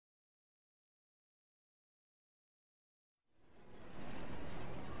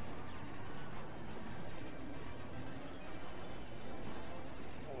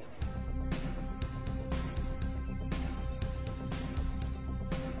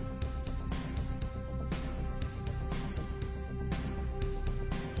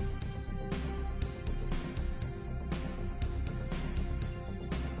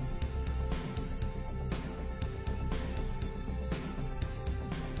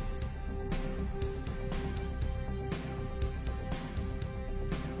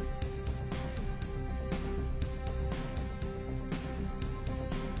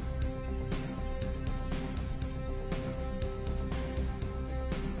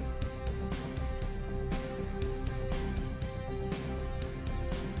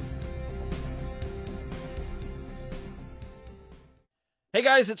Hey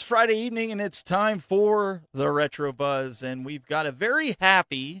guys, it's Friday evening and it's time for the Retro Buzz, and we've got a very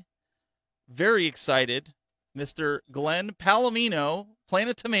happy, very excited Mr. Glenn Palomino,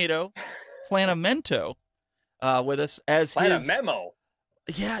 Planetomato, Planamento, with us as Plan a his. memo.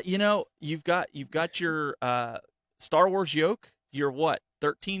 Yeah, you've got your Star Wars yoke. You're what,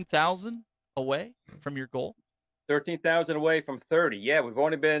 13,000 away from your goal? 13,000 away from 30. Yeah, it's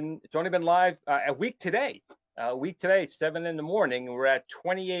only been live a week today. A week today, 7 in the morning. We're at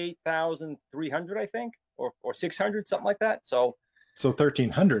 28,300, I think, or 600, something like that. So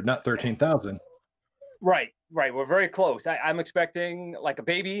 1300, not 13,000. right. We're very close. I'm expecting like a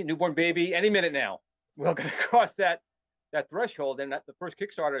baby, newborn baby, any minute now. We're going to cross that threshold, and the first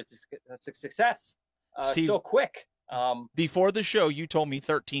Kickstarter is a success. See, so quick. Before the show, you told me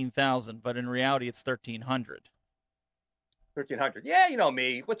 13,000, but in reality, it's 1,300. 1,300. Yeah, you know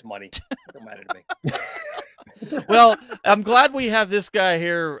me. What's money? It don't matter to me. Well, I'm glad we have this guy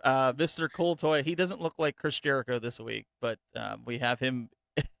here, Mr. COOLTOY. He doesn't look like Chris Jericho this week, but we have him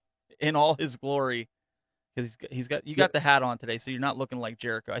in all his glory because you got the hat on today, so you're not looking like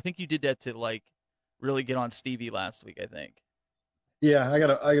Jericho. I think you did that to like really get on Stevie last week, I think. Yeah, I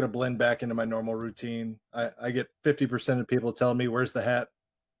gotta blend back into my normal routine. I get 50% of people telling me where's the hat,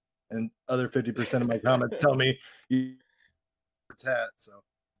 and other 50% of my comments tell me it's hat. So,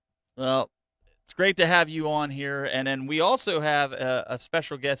 well, it's great to have you on here, and then we also have a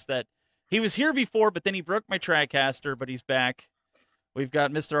special guest that he was here before, but then he broke my TriCaster, but he's back. We've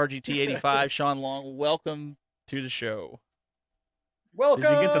got Mr. RGT85, Sean Long. Welcome to the show. Welcome.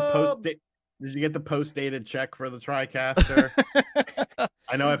 Did you get the post-dated check for the TriCaster?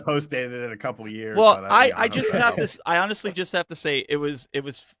 I know I post-dated it a couple years. Well, but I just have to. I honestly just have to say it was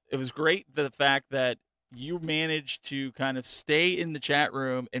great, the fact that you managed to kind of stay in the chat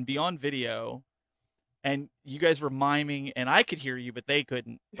room and be on video, and you guys were miming, and I could hear you, but they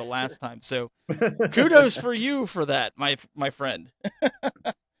couldn't the last time. So kudos for you for that, my friend. And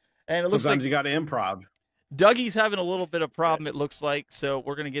it looks sometimes like you got to improv. Dougie's having a little bit of problem, it looks like, so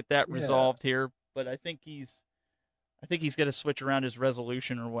we're gonna get that resolved here. But I think he's gonna switch around his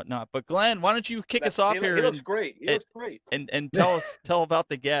resolution or whatnot. But Glenn, why don't you kick us off here? He looks great. He looks great. And tell about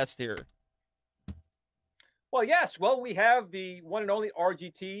the guest here. Well, yes. Well, we have the one and only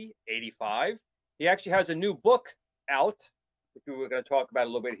RGT85. He actually has a new book out, which we were going to talk about a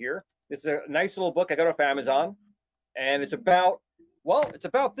little bit here. This is a nice little book I got off Amazon, and it's about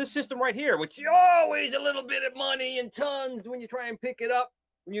this system right here, which is always a little bit of money and tons when you try and pick it up.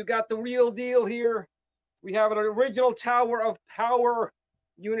 When you got the real deal here, we have an original Tower of Power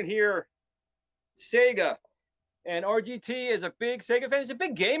unit here, Sega. And RGT is a big Sega fan. He's a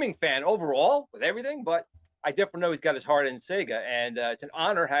big gaming fan overall with everything, but I definitely know he's got his heart in Sega, and it's an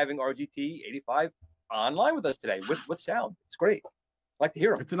honor having RGT85 online with us today with sound. It's great. I'd like to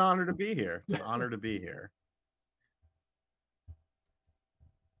hear him. It's an honor to be here. It's an honor to be here.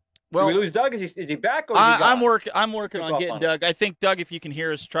 Well, did we lose Doug? Is he back? Or is he gone? I'm working on getting Doug. I think, Doug, if you can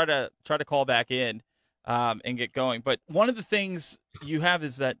hear us, try to call back in and get going. But one of the things you have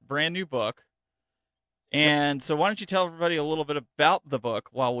is that brand new book. And so why don't you tell everybody a little bit about the book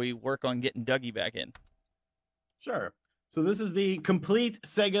while we work on getting Dougie back in? Sure. So this is the complete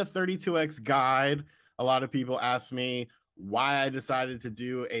Sega 32X guide. A lot of people ask me why I decided to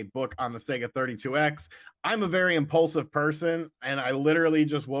do a book on the Sega 32X. I'm a very impulsive person, and I literally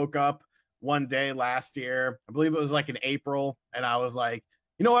just woke up one day last year. I believe it was like in April, and I was like,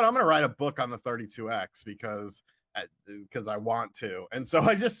 you know what? I'm going to write a book on the 32X because I want to. And so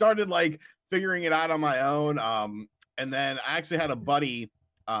I just started like figuring it out on my own. And then I actually had a buddy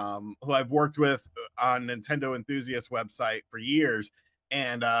who I've worked with on Nintendo Enthusiast website for years.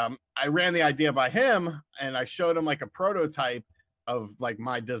 And I ran the idea by him, and I showed him like a prototype of like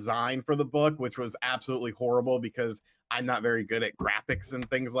my design for the book, which was absolutely horrible because I'm not very good at graphics and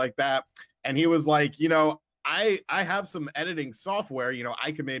things like that. And he was like, you know, I have some editing software, you know,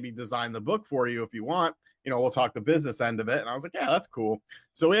 I can maybe design the book for you if you want. You know, we'll talk the business end of it. And I was like, yeah, that's cool.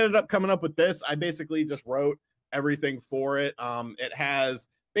 So we ended up coming up with this. I basically just wrote everything for it. It has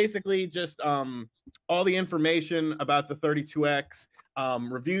basically just all the information about the 32X,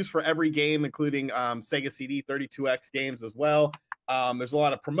 reviews for every game, including Sega CD 32X games as well. There's a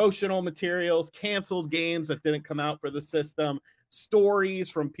lot of promotional materials, canceled games that didn't come out for the system, stories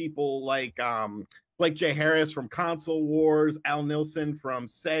from people like Blake J. Harris from Console Wars, Al Nilsson from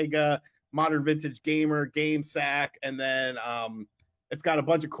Sega, Modern Vintage Gamer, GameSack, and then it's got a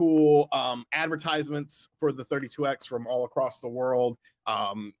bunch of cool advertisements for the 32X from all across the world.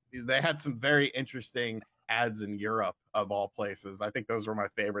 They had some very interesting ads in Europe, of all places. I think those were my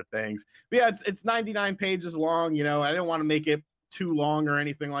favorite things. But yeah, it's 99 pages long. You know, I didn't want to make it too long or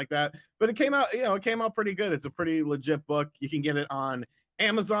anything like that. But it came out, it came out pretty good. It's a pretty legit book. You can get it on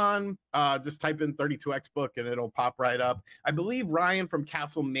Amazon. Just type in 32X book and it'll pop right up. I believe Ryan from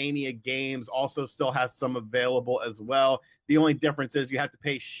Castlemania Games also still has some available as well. The only difference is you have to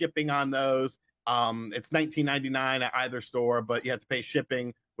pay shipping on those. It's $19.99 at either store, but you have to pay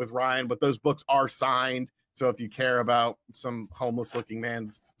shipping with Ryan. But those books are signed. So if you care about some homeless looking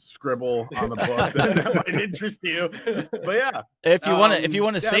man's scribble on the book, that might interest you. But yeah, if you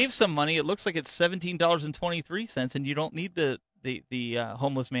want to save some money, it looks like it's $17.23, and you don't need the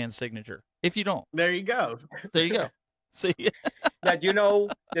homeless man's signature. If you don't, there you go. There you go. See. Now, do you know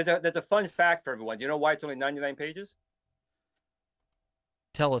there's a fun fact for everyone? Do you know why it's only 99 pages?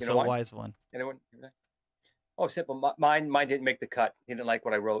 Tell us, a wise one. Anyone? Oh, simple. Mine didn't make the cut. He didn't like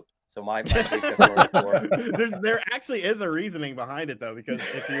what I wrote. So my there actually is a reasoning behind it though, because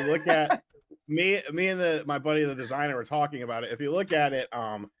if you look at me and my buddy the designer were talking about it. If you look at it,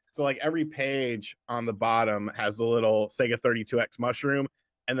 so like every page on the bottom has the little Sega 32X mushroom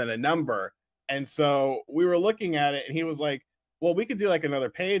and then a number. And so we were looking at it and he was like, well, we could do like another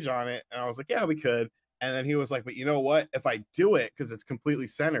page on it. And I was like, yeah, we could. And then he was like, but you know what? If I do it, because it's completely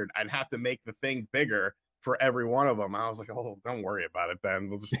centered, I'd have to make the thing bigger for every one of them. I was like, oh, don't worry about it then.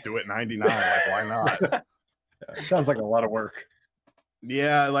 We'll just do it 99. Like, why not? Yeah, sounds like a lot of work.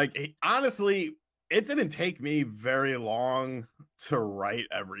 Yeah, like honestly, it didn't take me very long to write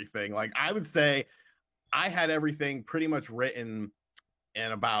everything. Like I would say I had everything pretty much written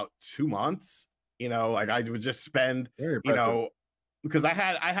in about 2 months. Like I would just spend, because I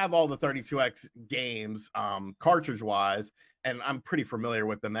have all the 32X games, cartridge wise, and I'm pretty familiar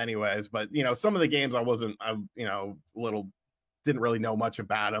with them anyways. But some of the games I wasn't, didn't really know much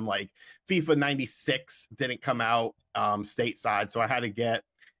about them. Like FIFA 96 didn't come out stateside, so I had to get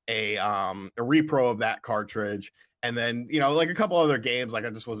a repro of that cartridge. And then like a couple other games, like I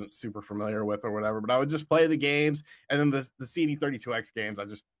just wasn't super familiar with or whatever. But I would just play the games, and then the CD32X games, I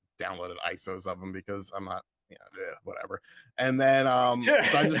just downloaded ISOs of them because I'm not. Whatever. And then so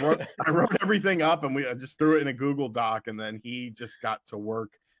I wrote everything up, and I just threw it in a Google Doc, and then he just got to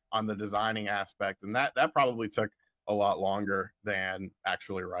work on the designing aspect, and that probably took a lot longer than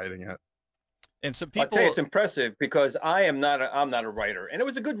actually writing it. And some people, I'll tell you, it's impressive because I'm not a writer, and it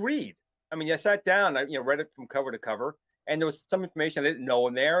was a good read. I mean, I sat down, I read it from cover to cover, and there was some information I didn't know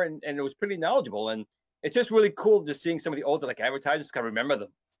in there, and it was pretty knowledgeable. And it's just really cool just seeing some of the older advertisements. Kind of remember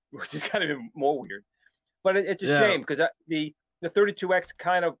them, which is kind of more weird. But it's a shame because the 32X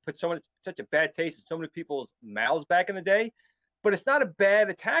kind of put such a bad taste in so many people's mouths back in the day. But it's not a bad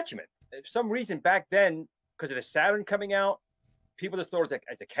attachment. For some reason back then, because of the Saturn coming out, people just thought it was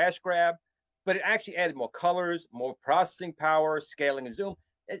as a cash grab. But it actually added more colors, more processing power, scaling and zoom.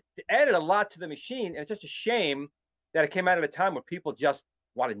 It added a lot to the machine, and it's just a shame that it came out at a time where people just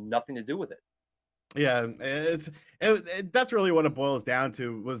wanted nothing to do with it. Yeah, that's really what it boils down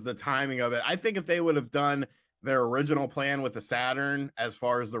to, was the timing of it. I think if they would have done their original plan with the Saturn, as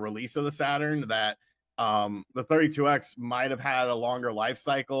far as the release of the Saturn, that the 32X might have had a longer life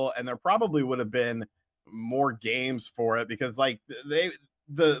cycle, and there probably would have been more games for it, because like the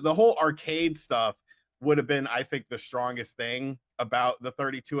whole arcade stuff would have been, I think, the strongest thing about the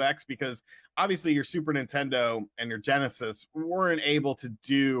 32X, because obviously your Super Nintendo and your Genesis weren't able to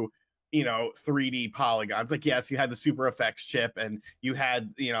do 3D polygons. Like, yes, you had the Super Effects chip, and you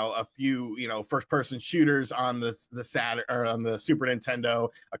had a few first person shooters on the Saturn or on the Super Nintendo,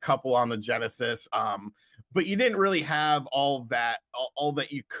 a couple on the Genesis, but you didn't really have all that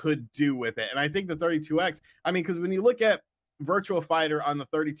you could do with it. And I think the 32X, I mean, because when you look at Virtua Fighter on the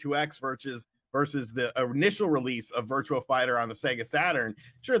 32X versus the initial release of Virtua Fighter on the Sega Saturn,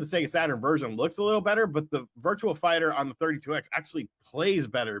 sure, the Sega Saturn version looks a little better, but the Virtua Fighter on the 32X actually plays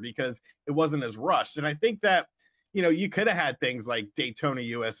better because it wasn't as rushed. And I think that, you could have had things like Daytona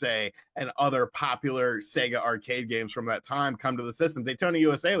USA and other popular Sega arcade games from that time come to the system. Daytona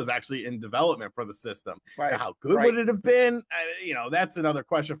USA was actually in development for the system. Right. Now, how good would it have been? That's another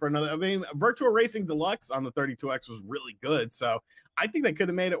question for another. I mean, Virtua Racing Deluxe on the 32X was really good, so I think they could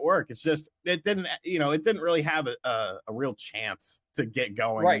have made it work. It's just it didn't really have a real chance to get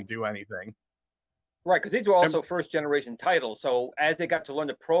going and do anything. Right, because these were also first generation titles. So as they got to learn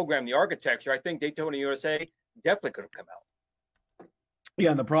to program the architecture, I think Daytona USA definitely could have come out. Yeah,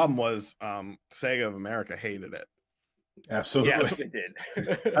 and the problem was Sega of America hated it. Absolutely. Yes, they did.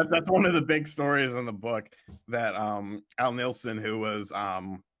 That's one of the big stories in the book, that Al Nilsson, who was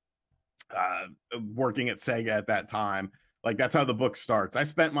working at Sega at that time, like, that's how the book starts. I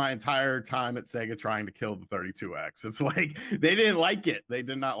spent my entire time at Sega trying to kill the 32X. It's like they didn't like it. They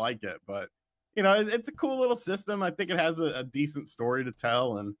did not like it, but you know, it's a cool little system. I think it has a decent story to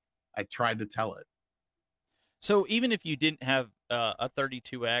tell, and I tried to tell it. So even if you didn't have a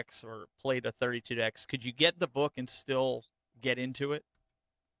 32X or played a 32X, could you get the book and still get into it?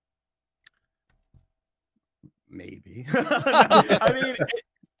 Maybe. I mean,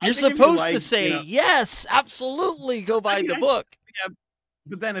 you're supposed to say, yes, absolutely, go buy the book. Yeah,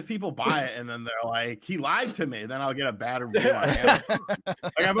 but then if people buy it and then they're like, he lied to me, then I'll get a bad review on Amazon. Like,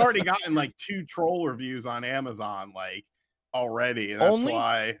 I've already gotten like 2 troll reviews on Amazon, like, already. And that's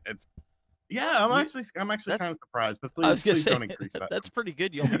why it's. Yeah, I'm actually kind of surprised. But please don't increase that. That's pretty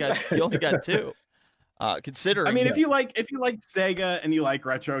good. You only got 2. Considering, I mean, if you like Sega and you like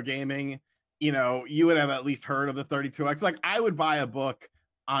retro gaming, you know, you would have at least heard of the 32X. Like, I would buy a book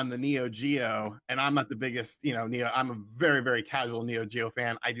on the Neo Geo, and I'm not the biggest, you know, I'm a very, very casual Neo Geo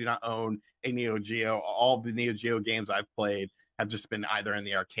fan. I do not own a Neo Geo. All the Neo Geo games I've played have just been either in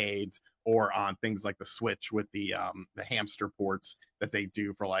the arcades or on things like the Switch with the hamster ports that they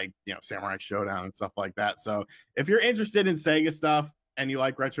do for, like, you know, Samurai Showdown and stuff like that. So if you're interested in Sega stuff and you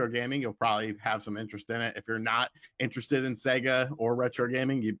like retro gaming, you'll probably have some interest in it. If you're not interested in Sega or retro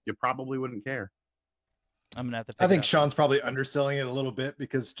gaming, you probably wouldn't care. I'm gonna have to. I think Sean's probably underselling it a little bit,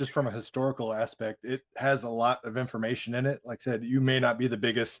 because just from a historical aspect, it has a lot of information in it. Like I said, you may not be the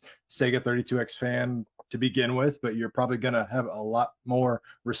biggest Sega 32X fan to begin with, but you're probably going to have a lot more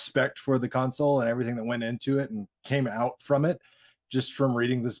respect for the console and everything that went into it and came out from it just from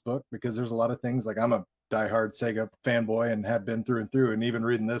reading this book, because there's a lot of things, like, I'm a diehard Sega fanboy and have been through and through, and even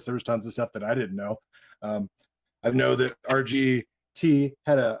reading this, there was tons of stuff that I didn't know. I know that RGT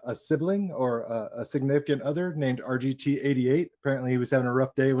had a sibling or a significant other named RGT85. Apparently he was having a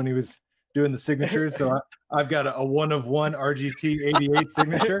rough day when he was doing the signatures, so I've got a 1-of-1 RGT85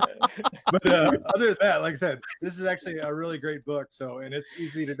 signature. But other than that, like I said, this is actually a really great book. So, and it's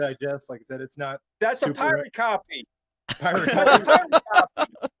easy to digest. Like I said, it's not. That's a pirate copy. Pirate copy.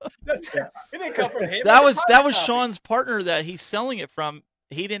 Yeah. It didn't come from him. That was Sean's partner that he's selling it from.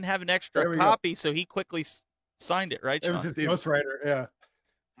 He didn't have an extra copy, so he quickly signed it. Right, Sean? It was his ghostwriter. Yeah.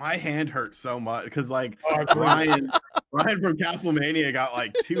 My hand hurts so much because, like, Ryan from Castlemania got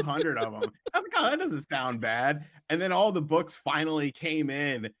like 200 of them. I was like, oh, that doesn't sound bad. And then all the books finally came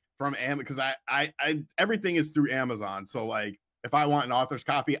in from Amazon, because I everything is through Amazon. So, like, if I want an author's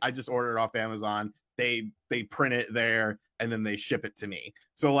copy, I just order it off Amazon. They print it there and then they ship it to me.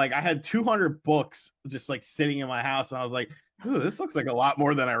 So, like, I had 200 books just like sitting in my house, and I was like, ooh, this looks like a lot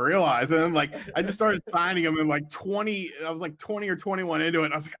more than I realized. And then, like, I just started signing them, and like 20 or 21 into it.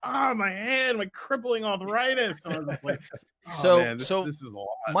 And I was like, my hand, my crippling arthritis. So I was like, man, this is a lot.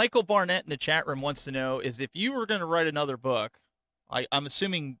 Michael Barnett in the chat room wants to know is if you were going to write another book, I'm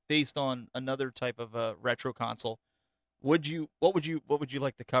assuming based on another type of a retro console, what would you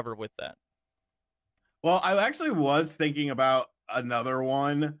like to cover with that? Well, I actually was thinking about another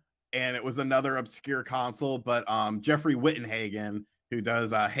one, and it was another obscure console, but Jeffrey Wittenhagen, who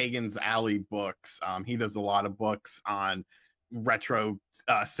does Hagen's Alley books, he does a lot of books on retro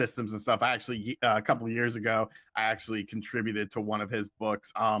systems and stuff. I actually, a couple of years ago, I actually contributed to one of his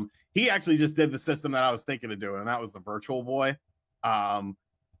books. He actually just did the system that I was thinking of doing, and that was the Virtual Boy.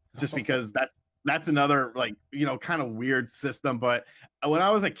 Just because that's another, like, you know, kind of weird system. But when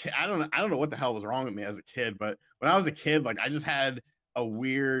I was a kid, I don't know what the hell was wrong with me as a kid, but when I was a kid, like, I just had a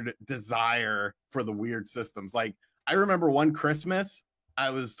weird desire for the weird systems. Like, I remember one Christmas,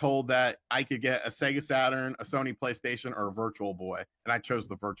 I was told that I could get a Sega Saturn, a Sony PlayStation, or a Virtual Boy, and I chose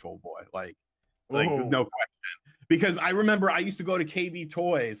the Virtual Boy. Like no question, because I remember I used to go to KB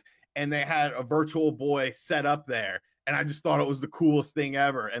Toys and they had a Virtual Boy set up there, and I just thought it was the coolest thing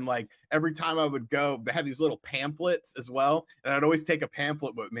ever. And, like, every time I would go, they had these little pamphlets as well, and I'd always take a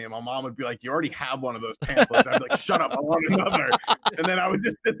pamphlet with me, and my mom would be like, you already have one of those pamphlets. I'd be like, shut up, I want another. And then I would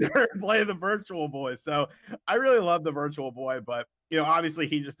just sit there and play the Virtual Boy. So I really love the Virtual Boy, but, you know, obviously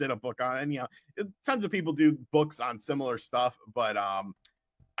he just did a book on it, and, you know, tons of people do books on similar stuff, but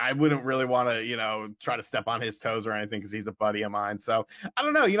I wouldn't really want to, you know, try to step on his toes or anything, because he's a buddy of mine. So I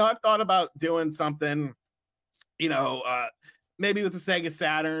don't know, you know, I've thought about doing something, you know, maybe with the Sega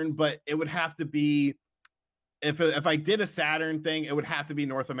Saturn, but it would have to be, if I did a Saturn thing, it would have to be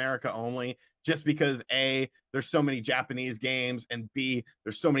North America only, just because A, there's so many Japanese games, and B,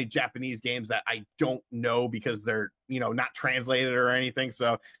 there's so many Japanese games that I don't know because they're, you know, not translated or anything.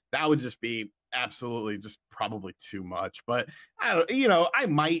 So that would just be absolutely just probably too much. But I don't, you know, I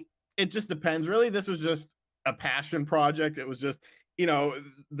might, it just depends. Really, this was just a passion project. It was just, you know,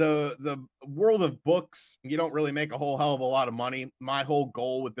 the world of books, you don't really make a whole hell of a lot of money. My whole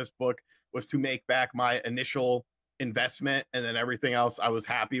goal with this book was to make back my initial investment, and then everything else I was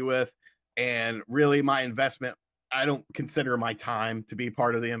happy with. And really, my investment, I don't consider my time to be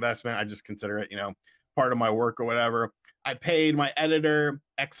part of the investment. I just consider it, part of my work or whatever. I paid my editor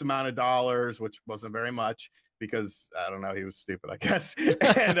X amount of dollars, which wasn't very much because I don't know, he was stupid, I guess.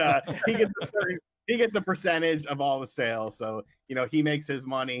 And he gets a percentage of all the sales, so he makes his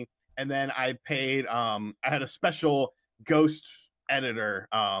money. And then I paid. I had a special ghost editor,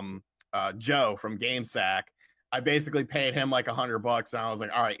 Joe from GameSack. I basically paid him like $100, and I was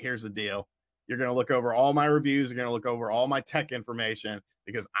like, all right, here's the deal. You're going to look over all my reviews. You're going to look over all my tech information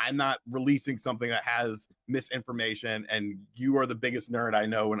because I'm not releasing something that has misinformation, and you are the biggest nerd I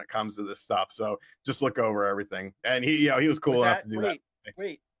know when it comes to this stuff. So just look over everything. And he was cool enough to do that.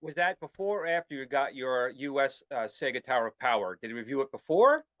 Wait, was that before or after you got your US Sega Tower of Power? Did he review it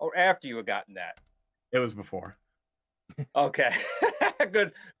before or after you had gotten that? It was before. Okay.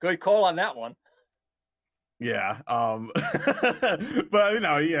 Good call on that one. Yeah. But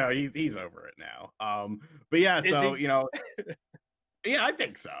he's over it now. But yeah, so yeah, I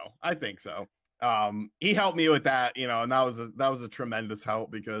think so. He helped me with that, and that was a tremendous help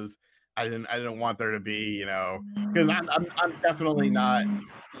because I didn't want there to be, because I'm definitely not,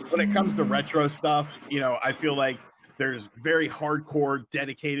 when it comes to retro stuff, I feel like there's very hardcore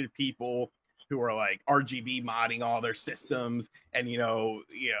dedicated people who are like RGB modding all their systems and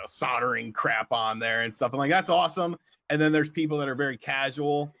soldering crap on there and stuff, and like that's awesome. And then there's people that are very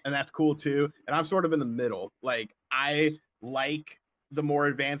casual, and that's cool too. And I'm sort of in the middle. Like I like the more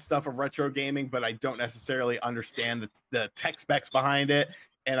advanced stuff of retro gaming, but I don't necessarily understand the tech specs behind it.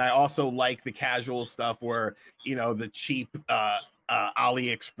 And I also like the casual stuff where the cheap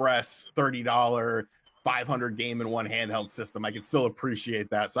AliExpress $30 500 game in one handheld system. I can still appreciate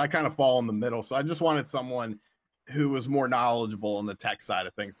that. So I kind of fall in the middle. So I just wanted someone who was more knowledgeable on the tech side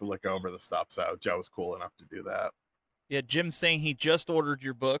of things to look over the stuff. So Joe was cool enough to do that. Yeah, Jim's saying he just ordered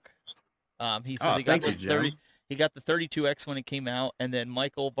your book. He said he got the 32X when it came out, and then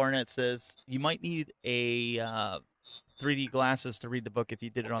Michael Barnett says you might need a 3D glasses to read the book if you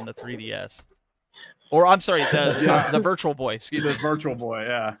did it on the 3DS. Or I'm sorry, the Virtual Boy. Excuse me. The Virtual Boy,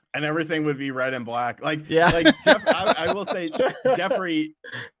 yeah, and everything would be red and black. Like Jeff, I will say Jeffrey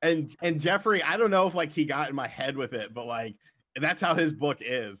and Jeffrey. I don't know if like he got in my head with it, but like that's how his book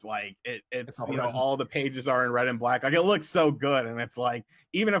is. Like it's all the pages are in red and black. Like it looks so good, and it's like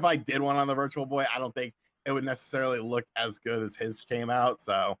even if I did one on the Virtual Boy, I don't think it would necessarily look as good as his came out.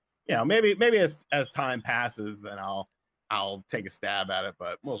 So maybe as time passes, then I'll take a stab at it,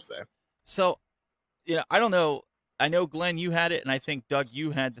 but we'll see. So. Yeah, I don't know. I know, Glenn, you had it, and I think, Doug,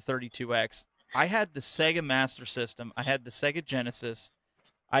 you had the 32X. I had the Sega Master System. I had the Sega Genesis.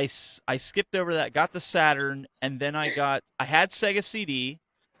 I skipped over that, got the Saturn, and then I had Sega CD,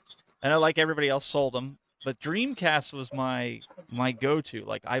 and I, like everybody else, sold them. But Dreamcast was my go-to.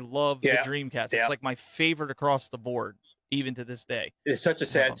 Like, I love the Dreamcast. It's like my favorite across the board, even to this day. It's such a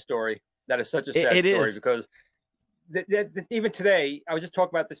sad story. That is such a sad story because even today, I was just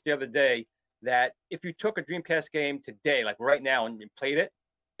talking about this the other day, that if you took a Dreamcast game today, like right now, and you played it,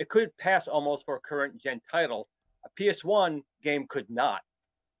 it could pass almost for a current gen title. A PS1 game could not.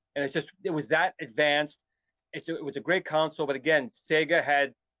 And it was that advanced. It was a great console, but again, Sega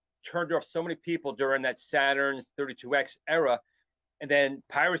had turned off so many people during that Saturn 32X era, and then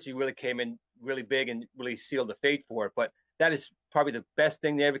piracy really came in really big and really sealed the fate for it. But that is probably the best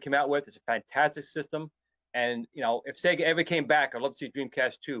thing they ever came out with. It's a fantastic system. And, if Sega ever came back, I'd love to see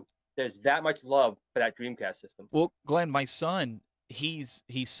Dreamcast 2. There's that much love for that Dreamcast system. Well, Glenn, my son, he's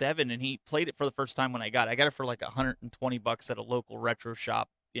 7, and he played it for the first time when I got it. I got it for like $120 at a local retro shop,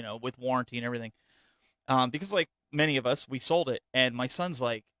 with warranty and everything. Because like many of us, we sold it, and my son's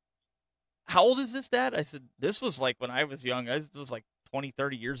like, "How old is this, Dad?" I said, "This was like when I was young. It was like 20,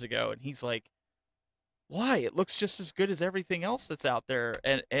 30 years ago." And he's like, "Why? It looks just as good as everything else that's out there."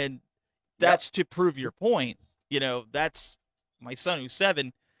 And that's to prove your point. That's my son who's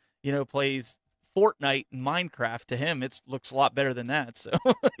 7. Plays Fortnite and Minecraft. To him, it looks a lot better than that. So,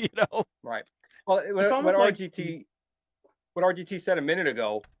 Right. Well, what RGT said a minute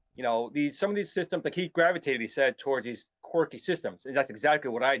ago, some of these systems, like he gravitated, he said, towards these quirky systems, and that's exactly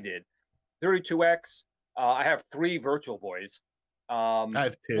what I did. 32X. I have 3 Virtual Boys. I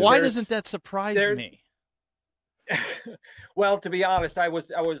have 2. Why doesn't that surprise me? Well, to be honest, I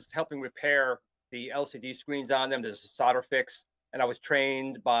was helping repair the LCD screens on them. There's a solder fix. And I was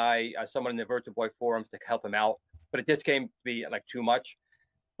trained by someone in the Virtual Boy forums to help him out. But it just came to be like too much.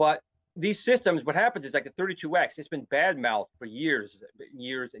 But these systems, what happens is like the 32X, it's been bad-mouthed for years and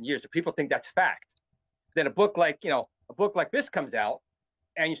years. So people think that's fact. Then a book like this comes out,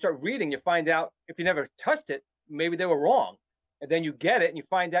 and you start reading, you find out if you never touched it, maybe they were wrong. and then you get it and you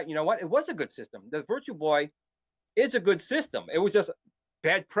find out, you know what, it was a good system. The Virtual Boy is a good system. It was just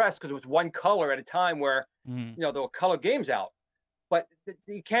bad press because it was one color at a time where Mm. you know there were color games out. But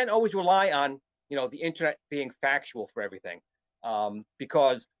you can't always rely on the internet being factual for everything,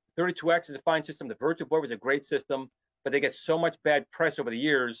 because 32X is a fine system. The Virtual Boy was a great system, but they get so much bad press over the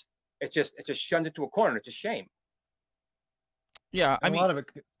years. It's just shunned into a corner. It's a shame. Yeah, I And mean, a lot of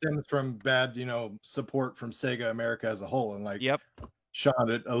it stems from bad, support from Sega America as a whole. And like yep. Sean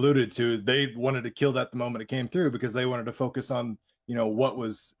had alluded to, they wanted to kill that the moment it came through because they wanted to focus on, what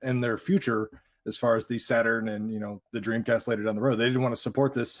was in their future as far as the Saturn and, the Dreamcast later down the road. They didn't want to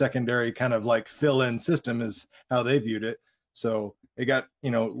support this secondary kind of like fill-in system is how they viewed it. So it got,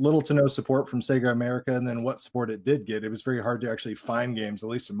 little to no support from Sega America. And then what support it did get, it was very hard to actually find games, at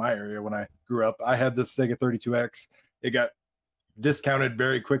least in my area when I grew up. I had this Sega 32X. It got discounted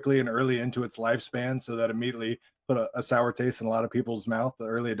very quickly and early into its lifespan, so that immediately put a sour taste in a lot of people's mouth, the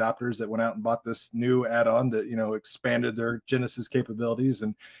early adopters that went out and bought this new add-on that expanded their Genesis capabilities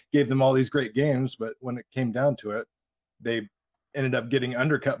and gave them all these great games. But when it came down to it, they ended up getting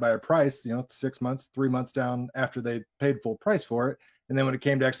undercut by a price 6 months, 3 months down after they paid full price for it. And then when it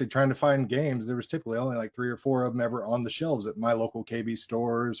came to actually trying to find games, there was typically only like 3 or 4 of them ever on the shelves at my local KB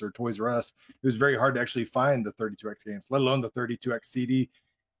stores or Toys R Us. It was very hard to actually find the 32X games, let alone the 32X CD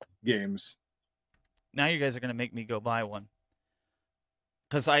games. Now you guys are going to make me go buy one.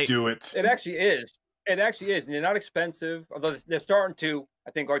 Because I do it. It actually is. It actually is. And they're not expensive, although they're starting to,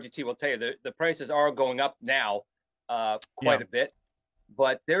 I think RGT will tell you, the prices are going up now quite a bit.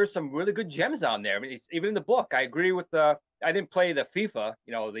 But there's some really good gems on there. I mean, it's, even in the book, I agree with I didn't play the FIFA,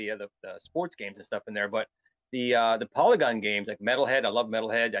 the sports games and stuff in there, but the Polygon games like Metalhead, I love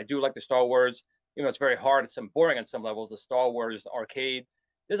Metalhead. I do like the Star Wars. It's very hard, it's some boring on some levels. The Star Wars arcade,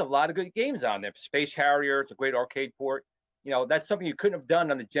 there's a lot of good games on there. Space Harrier, it's a great arcade port. That's something you couldn't have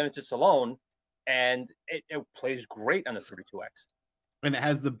done on the Genesis alone, and it plays great on the 32X. And it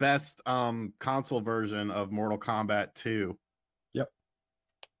has the best console version of Mortal Kombat 2. Yep.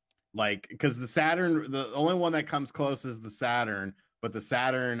 Like, because the Saturn, the only one that comes close is the Saturn, but the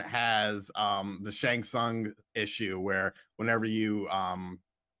Saturn has the Shang Tsung issue where whenever you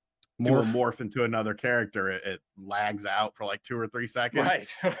do a morph into another character, it lags out for like 2 or 3 seconds.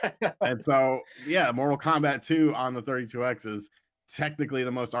 Right. And so, yeah, Mortal Kombat 2 on the 32X is technically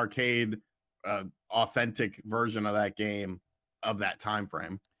the most arcade, authentic version of that game of that time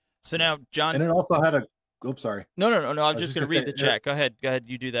frame. So now, John, and it also had a. Oops, sorry. No. I was just going to read the chat. Go ahead.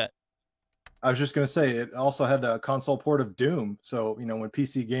 You do that. I was just going to say it also had the console port of Doom. So when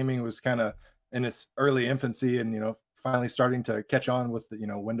PC gaming was kind of in its early infancy and finally starting to catch on with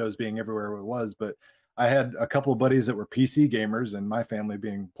Windows being everywhere it was, but I had a couple of buddies that were PC gamers, and my family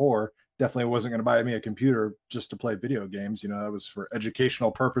being poor definitely wasn't going to buy me a computer just to play video games. That was for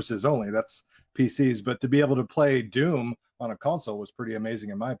educational purposes only. That's PCs, but to be able to play Doom on a console was pretty amazing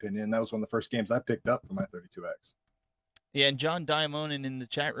in my opinion. That was one of the first games I picked up for my 32X. Yeah, and John Diamonin in the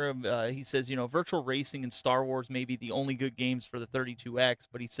chat room, he says, Virtual Racing and Star Wars may be the only good games for the 32X,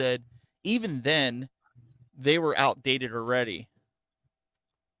 but he said even then they were outdated already.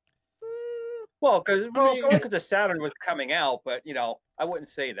 Well, because the Saturn was coming out, but I wouldn't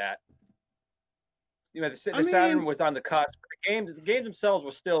say that. The Saturn was on the cusp. The games themselves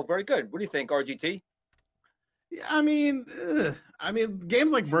were still very good. What do you think, RGT? Yeah, I mean,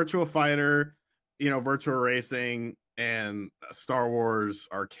 games like Virtua Fighter, Virtua Racing, and Star Wars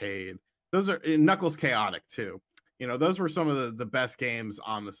Arcade. Those are Knuckles Chaotic too. Those were some of the best games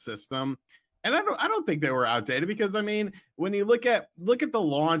on the system. And I don't think they were outdated because when you look at the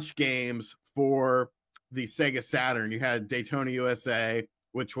launch games for the Sega Saturn, you had Daytona USA,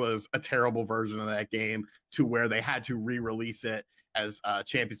 which was a terrible version of that game to where they had to re-release it as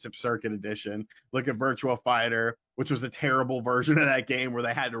Championship Circuit Edition. Look at Virtua Fighter, which was a terrible version of that game where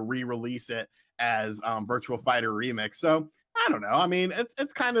they had to re-release it as Virtua Fighter Remix. So I don't know.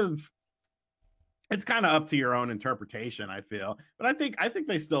 It's kind of up to your own interpretation, I feel. But I think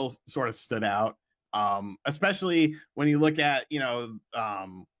they still sort of stood out, especially when you look at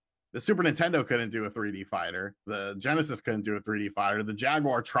the Super Nintendo couldn't do a 3D fighter, the Genesis couldn't do a 3D fighter, the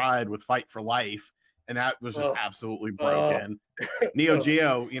Jaguar tried with Fight for Life, and that was just absolutely broken. Neo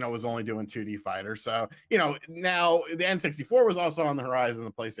Geo, was only doing 2D fighter. So, now the N64 was also on the horizon.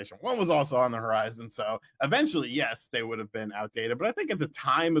 The PlayStation 1 was also on the horizon. So eventually, yes, they would have been outdated. But I think at the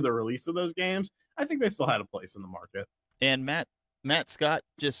time of the release of those games, I think they still had a place in the market. And Matt Scott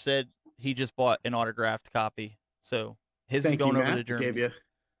just said he just bought an autographed copy. So his is going over to Germany.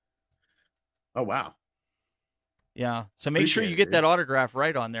 Oh, wow. Yeah. So make sure Appreciate you it, get dude. that autograph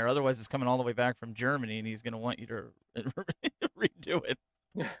right on there. Otherwise, it's coming all the way back from Germany, and he's going to want you to redo it.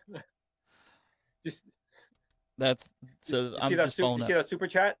 Just That's so. you see I'm that just following up. super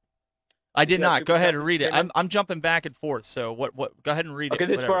chat? I You see did that not. Go super ahead chat and that read it. came in? I'm jumping back and forth. So what? Go ahead and read Okay,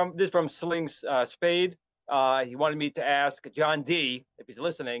 it. Whatever. this is from Sling Spade. He wanted me to ask John D, if he's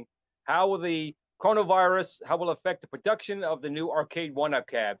listening, how will the coronavirus affect the production of the new arcade one-up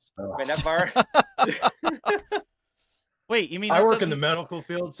cabs? Oh. I mean, that virus. Wait, you mean I that work in the doesn't- medical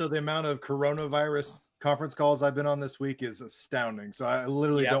field, so the amount of coronavirus conference calls I've been on this week is astounding. So I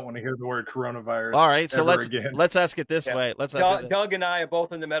literally Yep. don't want to hear the word coronavirus. All right, so ever again. let's ask it this Yeah. way. Let's ask it this. Doug and I are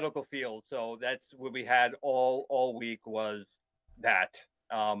both in the medical field, so that's what we had all week was that.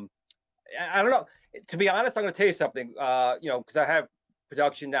 I don't know. To be honest, I'm going to tell you something. Because I have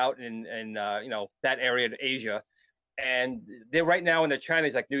production out in that area of Asia, and they're right now in the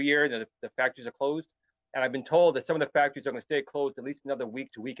Chinese like New Year, the factories are closed, and I've been told that some of the factories are going to stay closed at least another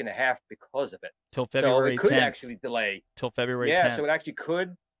week to week and a half because of it. Till February 10th. So it could actually delay. Till February 10th. Yeah, so it actually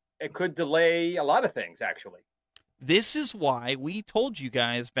could delay a lot of things actually. This is why we told you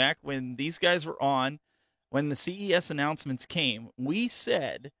guys back when these guys were on, when the CES announcements came, we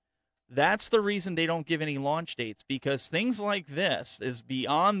said that's the reason they don't give any launch dates, because things like this is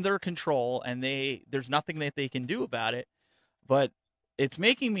beyond their control and there's nothing that they can do about it. But it's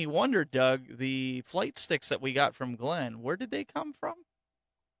making me wonder, Doug, the flight sticks that we got from Glenn, where did they come from?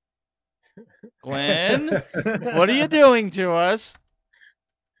 Glenn, what are you doing to us?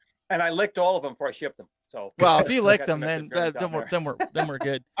 And I licked all of them before I shipped them. So well, if you I licked got them, the then message then right we're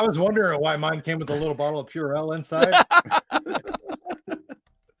good. I was wondering why mine came with a little bottle of Purell inside.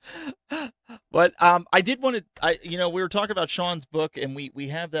 But I did want to, we were talking about Sean's book, and we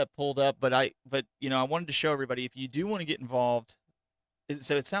have that pulled up. But I wanted to show everybody, if you do want to get involved.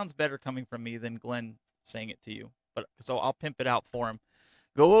 So it sounds better coming from me than Glenn saying it to you, but so I'll pimp it out for him.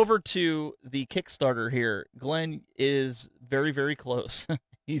 Go over to the Kickstarter here. Glenn is very, very close.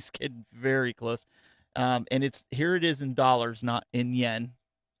 He's getting very close. And here it is in dollars, not in yen,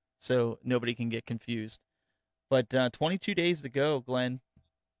 so nobody can get confused. But 22 days to go, Glenn.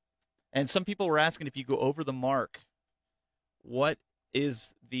 And some people were asking, if you go over the mark, what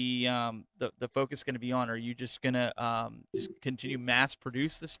is the focus going to be on? Are you just going to just continue mass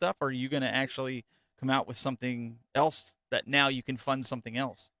produce this stuff, or are you going to actually come out with something else that now you can fund something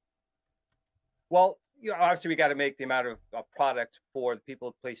else? Well, obviously we got to make the amount of product for the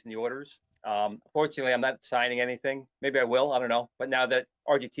people placing the orders. Fortunately, I'm not signing anything. Maybe I will. I don't know. But now that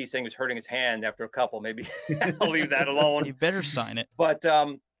RGT saying was hurting his hand after a couple, maybe I'll leave that alone. You better sign it. But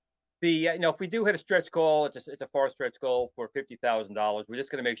if we do hit a stretch goal, it's a far stretch goal for $50,000. We're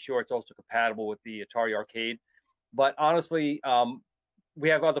just going to make sure it's also compatible with the Atari Arcade. But honestly, we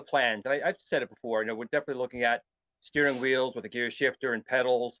have other plans. And I've said it before. We're definitely looking at steering wheels with a gear shifter and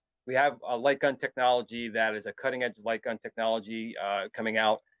pedals. We have a light gun technology that is a cutting edge light gun technology coming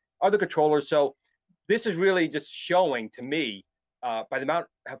out. Other controllers. So this is really just showing to me by the amount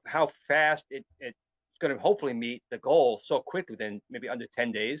of how fast it's going to hopefully meet the goal so quickly, within maybe under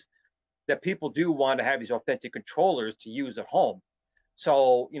 10 days, that people do want to have these authentic controllers to use at home.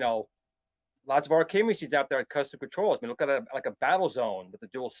 So, lots of arcade machines out there at custom controls. I mean, look at like a Battle Zone with the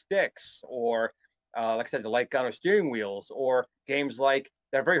dual sticks, or like I said, the light gun or steering wheels, or games like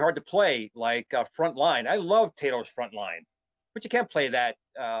that are very hard to play, like Frontline. I love Taylor's Frontline, but you can't play that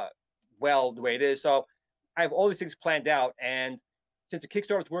well the way it is. So I have all these things planned out, and since the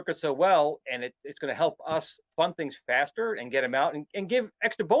Kickstarter is working so well, and it's going to help us fund things faster and get them out and give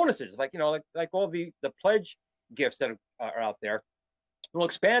extra bonuses, like all the pledge gifts that are out there. We'll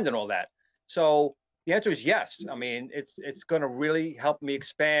expand and all that. So the answer is yes. I mean, it's going to really help me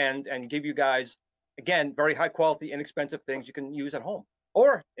expand and give you guys, again, very high quality, inexpensive things you can use at home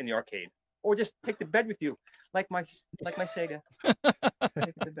or in the arcade, or just take to bed with you, like my Sega. Take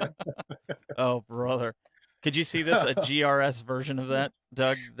it to bed. Oh, brother. Could you see this, a GRS version of that,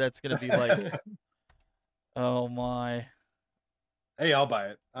 Doug? That's going to be like, oh my. Hey, I'll buy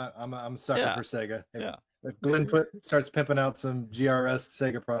it. I'm a sucker for Sega. Yeah. If Glenn starts pimping out some GRS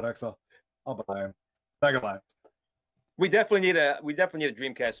Sega products, I'll buy them. Not gonna lie. We definitely need a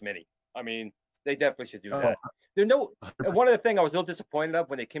Dreamcast Mini. I mean, they definitely should do that. One of the things I was a little disappointed of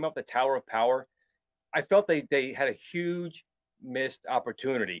when they came up with the Tower of Power, I felt they had a huge missed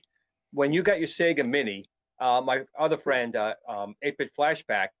opportunity. When you got your Sega Mini, my other friend, 8-Bit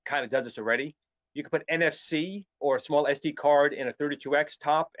Flashback, kind of does this already. You can put NFC or a small SD card in a 32X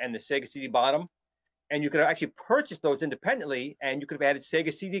top and the Sega CD bottom, and you could actually purchase those independently, and you could have added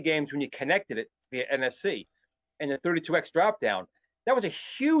Sega CD games when you connected it via NFC and the 32X drop down. That was a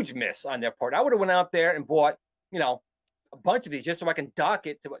huge miss on their part. I would have went out there and bought you know, a bunch of these just so I can dock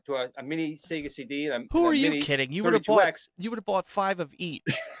it to a mini Sega CD and Who a are you mini kidding? You would have 32X. bought 5 of each.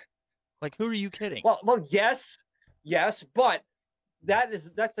 Like, who are you kidding? Well, yes, but that's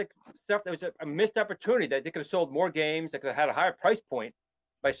like stuff that was a missed opportunity that they could have sold more games. They could have had a higher price point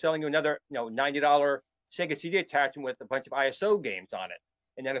by selling you another, $90 Sega CD attachment with a bunch of ISO games on it,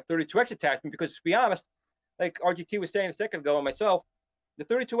 and then a 32X attachment. Because to be honest, like RGT was saying a second ago, and myself, the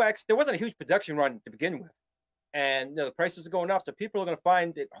 32X, there wasn't a huge production run to begin with, and the prices are going up, so people are going to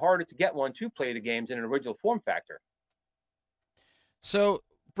find it harder to get one to play the games in an original form factor. So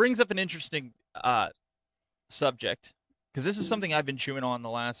brings up an interesting subject, because this is something I've been chewing on the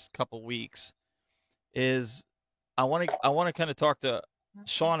last couple weeks. Is I want to kind of talk to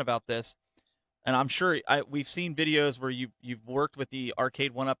Sean about this, and I'm sure we've seen videos where you've worked with the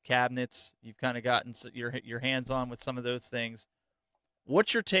arcade 1-up cabinets. You've kind of gotten your hands on with some of those things.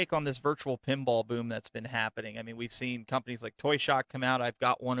 What's your take on this virtual pinball boom that's been happening? I mean, we've seen companies like Toy Shock come out. I've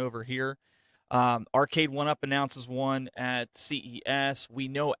got one over here. Arcade 1-up announces one at CES. We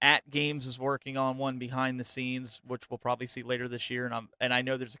know At Games is working on one behind the scenes, which we'll probably see later this year. And I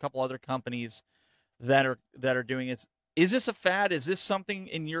know there's a couple other companies that are doing it. Is this a fad? Is this something,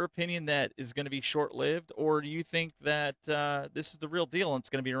 in your opinion, that is going to be short-lived, or do you think that this is the real deal and it's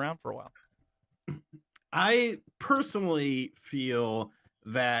going to be around for a while? I personally feel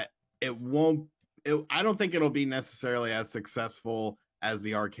that it won't. I don't think it'll be necessarily as successful as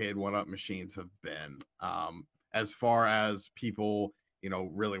the arcade 1-up machines have been, as far as people,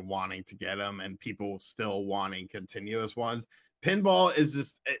 really wanting to get them and people still wanting continuous ones. Pinball is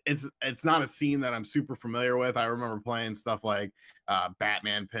just, it's not a scene that I'm super familiar with. I remember playing stuff like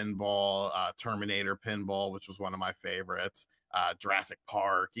Batman pinball, Terminator pinball, which was one of my favorites, Jurassic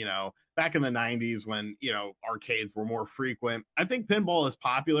Park, back in the 90s when, arcades were more frequent. I think pinball is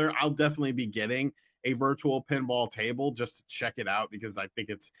popular. I'll definitely be getting a virtual pinball table just to check it out, because I think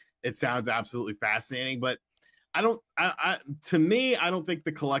it sounds absolutely fascinating. But to me, I don't think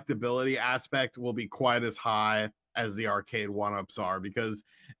the collectability aspect will be quite as high as the arcade 1-ups are, because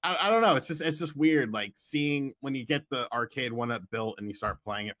I don't know, it's just weird, like seeing when you get the arcade 1-up built and you start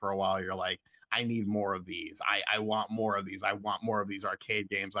playing it for a while, you're like, I need more of these. I want more of these. I want more of these arcade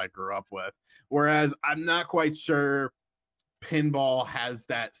games I grew up with. Whereas I'm not quite sure pinball has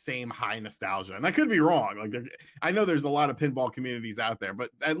that same high nostalgia, and I could be wrong. Like, I know there's a lot of pinball communities out there, but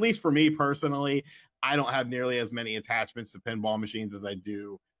at least for me personally, I don't have nearly as many attachments to pinball machines as I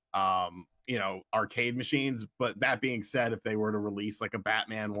do arcade machines. But that being said, if they were to release like a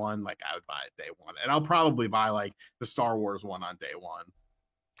Batman one, like, I would buy it day one, and I'll probably buy like the Star Wars one on day one.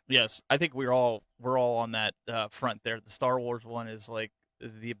 Yes, I think we're all on that front there. The Star Wars one is like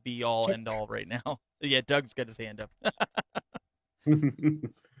the be all end all right now. Yeah, Doug's got his hand up.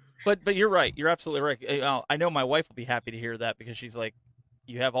 But you're right. You're absolutely right. I know my wife will be happy to hear that, because she's like,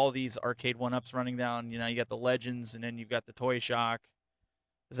 you have all these arcade 1-ups running down. You got the Legends, and then you've got the Toy Shock.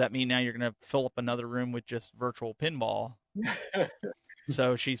 Does that mean now you're going to fill up another room with just virtual pinball?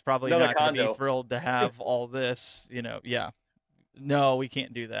 So she's probably not going to be thrilled to have all this. Yeah. No, we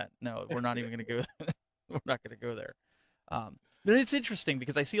can't do that. No, we're not even going to go. We're not going to go there. But it's interesting,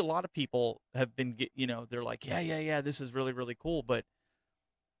 because I see a lot of people have been, they're like, yeah, this is really, really cool. But,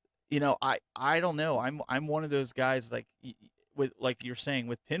 I don't know. I'm one of those guys, like you're saying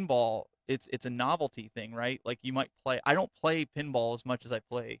with pinball, it's a novelty thing, right? Like, you might play. I don't play pinball as much as I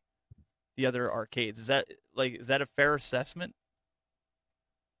play the other arcades. Is that a fair assessment?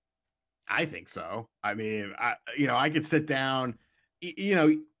 I think so. I mean, I could sit down,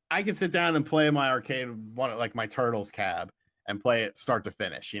 I could sit down and play my arcade one, like my Turtles cab, and play it start to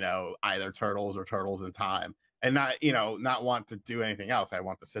finish, either Turtles or Turtles in Time, and not want to do anything else. I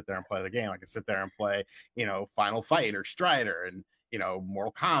want to sit there and play the game. I can sit there and play, Final Fight or Strider and,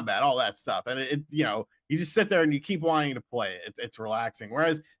 Mortal Kombat, all that stuff. And you just sit there and you keep wanting to play it. It's relaxing.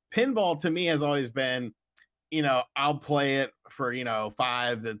 Whereas pinball to me has always been, I'll play it for,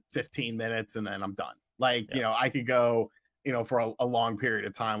 5 to 15 minutes and then I'm done. Like, Yeah. I could go, for a long period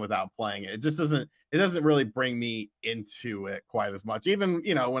of time without playing it. It doesn't really bring me into it quite as much. Even,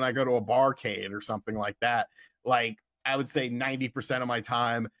 when I go to a barcade or something like that, like, I would say 90% of my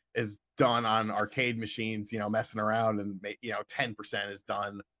time is done on arcade machines, messing around, and 10% is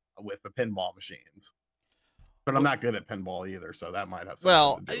done with the pinball machines. But I'm not good at pinball either, so that might have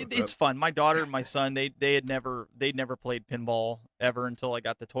something to do with it's fun. My daughter and my son, they'd never played pinball ever until I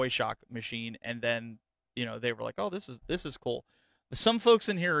got the Toy Shock machine, and then they were like, oh, this is cool. Some folks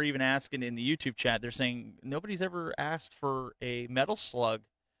in here are even asking in the YouTube chat. They're saying nobody's ever asked for a Metal Slug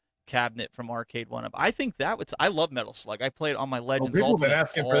cabinet from Arcade 1-Up. I think I love Metal Slug. I played on my Legends people have Ultimate been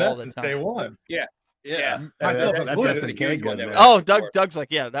asking all for that the since time. day one. Yeah. Yeah. That's a SNK huge one good. that There. Oh, Doug's like,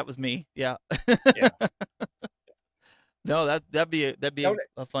 yeah, that was me. Yeah. Yeah. No, that'd be Now,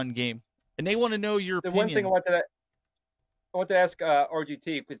 a fun game. And they want to know your the one thing opinion. I want to ask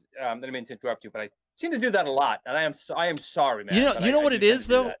RGT, because I didn't mean to interrupt you, but I seem to do that a lot, and I am sorry, man. You know I what do it tend is to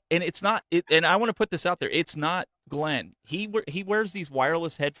do though, that. and it's not. And I want to put this out there. It's not Glenn. He wears these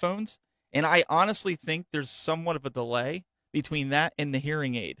wireless headphones, and I honestly think there's somewhat of a delay between that and the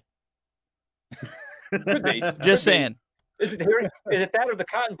hearing aid. Could be. Just saying. Is it that or the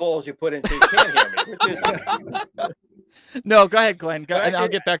cotton balls you put in so you can't hear me? Which is No, go ahead, Glenn. Go, But and I'll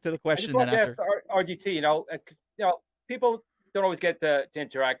actually, get back to the I just question want then to after. ask RGT. People don't always get to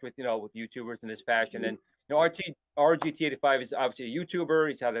interact with with YouTubers in this fashion, and RGT85 is obviously a YouTuber.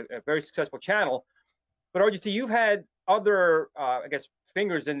 He's had a very successful channel. But RGT, you've had other, I guess,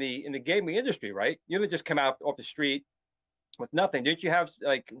 fingers in the gaming industry, right? You didn't just come out off the street with nothing. Didn't you have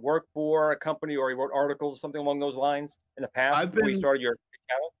like work for a company, or you wrote articles, something along those lines in the past before you started your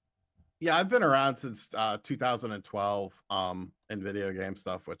channel? Yeah, I've been around since 2012 in video game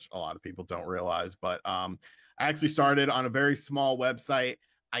stuff, which a lot of people don't realize. But I actually started on a very small website.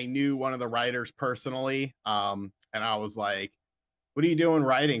 I knew one of the writers personally, and I was like, "What are you doing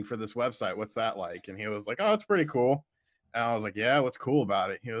writing for this website? What's that like?" And he was like, "Oh, it's pretty cool." And I was like, "Yeah, what's cool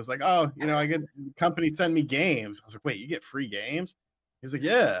about it?" He was like, "Oh, I get companies send me games." I was like, "Wait, you get free games?" He's like,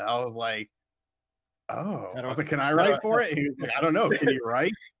 "Yeah." I was like, "Oh." I was like, "Can I write for it?" He was like, "I don't know. Can you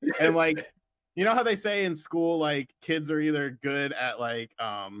write?" And like, you know how they say in school, like kids are either good at like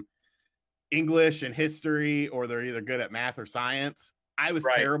English and history, or they're either good at math or science. I was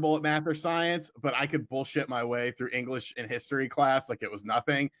terrible at math or science, but I could bullshit my way through English and history class like it was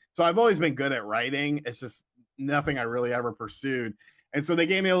nothing. So I've always been good at writing. It's just nothing I really ever pursued. And so they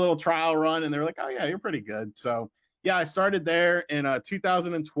gave me a little trial run, and they're like, "Oh yeah, you're pretty good." So yeah, I started there in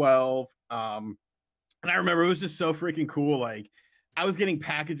 2012. And I remember it was just so freaking cool. Like, I was getting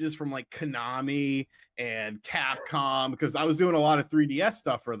packages from like Konami and Capcom because I was doing a lot of 3DS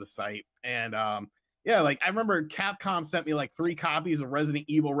stuff for the site. And yeah, like I remember Capcom sent me like 3 copies of Resident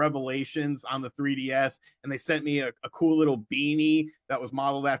Evil Revelations on the 3DS, and they sent me a cool little beanie that was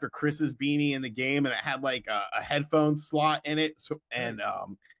modeled after Chris's beanie in the game, and it had like a headphone slot in it. So, and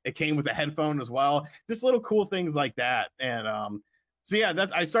it came with a headphone as well. Just little cool things like that. And so yeah,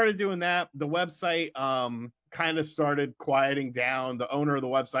 I started doing that. The website kind of started quieting down. The owner of the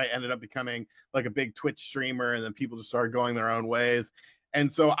website ended up becoming like a big Twitch streamer, and then people just started going their own ways. And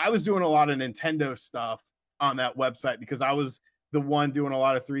so I was doing a lot of Nintendo stuff on that website because I was the one doing a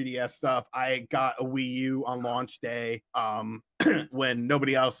lot of 3DS stuff. I got a Wii U on launch day when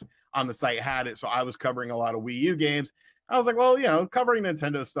nobody else on the site had it. So I was covering a lot of Wii U games. I was like, well, covering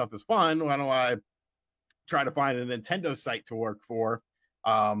Nintendo stuff is fun. Why don't I try to find a Nintendo site to work for?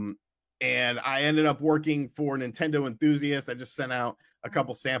 And I ended up working for Nintendo Enthusiasts. I just sent out a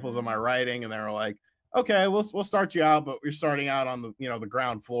couple samples of my writing, and they were like, "Okay, we'll start you out, but you're starting out on the the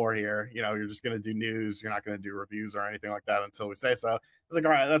ground floor here. You're just going to do news. You're not going to do reviews or anything like that until we say so." I was like,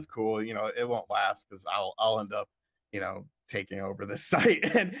 "All right, that's cool. It won't last because I'll end up taking over this site."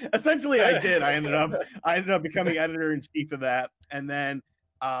 And essentially, I did. I ended up becoming editor in chief of that, and then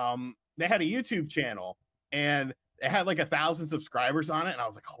they had a YouTube channel, and it had like 1,000 subscribers on it, and I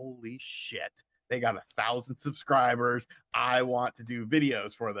was like, "Holy shit! They got 1,000 subscribers. I want to do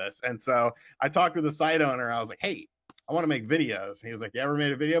videos for this." And so I talked to the site owner. I was like, "Hey, I want to make videos." And he was like, "You ever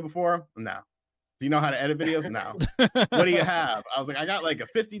made a video before?" "No." "Do you know how to edit videos?" "No." "What do you have?" I was like, "I got like a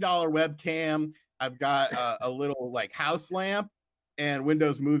 $50 webcam. I've got a little like house lamp and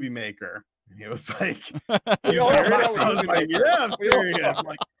Windows Movie Maker." And he was like, "You serious?" I was like, "Yeah, I'm serious."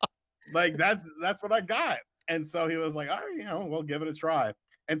 Like that's what I got. And so he was like, "All right, we'll give it a try."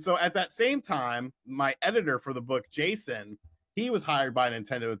 And so at that same time, my editor for the book, Jason, he was hired by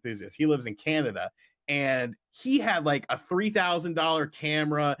Nintendo Enthusiasts. He lives in Canada, and he had like a $3,000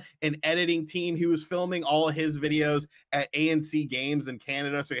 camera, an editing team. He was filming all of his videos at ANC Games in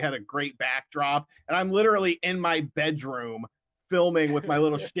Canada, so he had a great backdrop. And I'm literally in my bedroom filming with my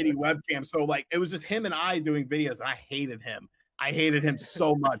little shitty webcam. So like it was just him and I doing videos, and I hated him. I hated him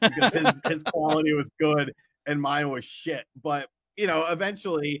so much because his quality was good and mine was shit. But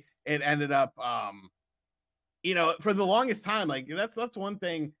eventually it ended up, for the longest time, like that's one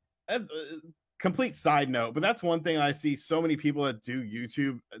thing. That's complete side note, but that's one thing I see so many people that do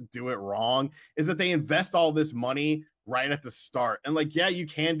YouTube do it wrong, is that they invest all this money right at the start. And like, yeah, you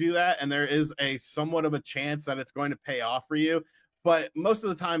can do that, and there is a somewhat of a chance that it's going to pay off for you, but most of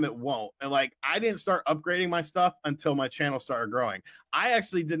the time it won't. And like, I didn't start upgrading my stuff until my channel started growing. I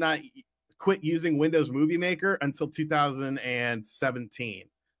actually did not quit using Windows Movie Maker until 2017.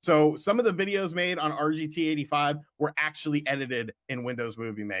 So some of the videos made on RGT85 were actually edited in Windows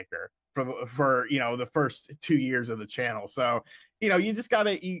Movie Maker for you know, the first 2 years of the channel. So, you know, you just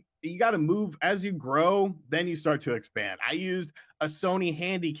gotta you gotta move as you grow, then you start to expand. I used a Sony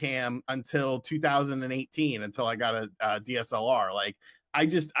Handycam until 2018, until I got a DSLR. Like I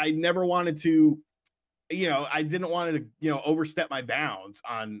never wanted to, you know, I didn't want to, you know, overstep my bounds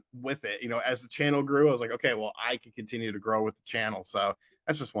on with it. You know, as the channel grew, I was like, okay, well, I can continue to grow with the channel. So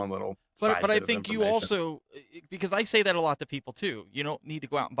that's just one little side But I bit of think you information. also, because I say that a lot to people too, you don't need to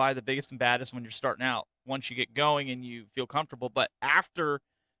go out and buy the biggest and baddest when you're starting out. Once you get going and you feel comfortable, but after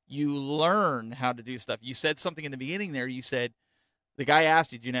you learn how to do stuff, you said something in the beginning there. You said the guy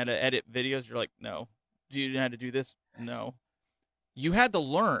asked you, "Do you know how to edit videos?" You're like, "No." "Do you know how to do this?" "No." You had to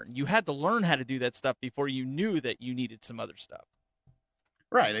learn. You had to learn how to do that stuff before you knew that you needed some other stuff.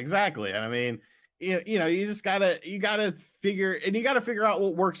 Right, exactly. And I mean, you know, you gotta figure out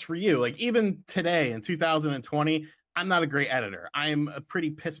what works for you. Like even today in 2020, I'm not a great editor. I'm a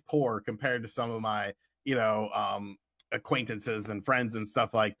pretty piss poor compared to some of my, you know, acquaintances and friends and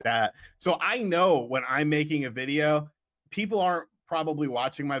stuff like that. So I know when I'm making a video, people aren't probably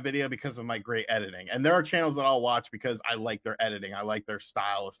watching my video because of my great editing. And there are channels that I'll watch because I like their editing. I like their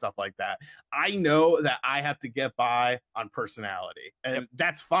style of stuff like that. I know that I have to get by on personality, and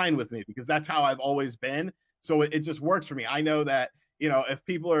that's fine with me because that's how I've always been. So it just works for me. I know that, you know, if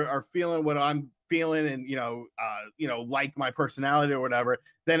people are feeling what I'm feeling and, you know, like my personality or whatever,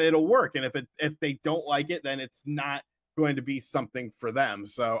 then it'll work. And if they don't like it, then it's not going to be something for them.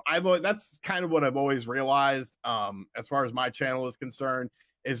 So that's kind of what I've always realized, as far as my channel is concerned,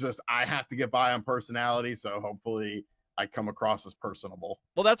 is just I have to get by on personality. So hopefully I come across as personable.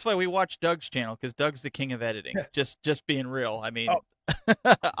 Well, that's why we watch Doug's channel, because Doug's the king of editing. Just being real. I mean, He's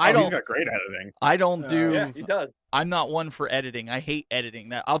don't. got great editing. I don't do. Yeah, he does. I'm not one for editing. I hate editing.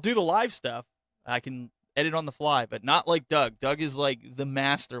 That I'll do the live stuff. I can edit on the fly, but not like Doug. Doug is like the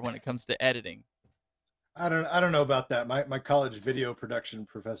master when it comes to editing. I don't know about that. My college video production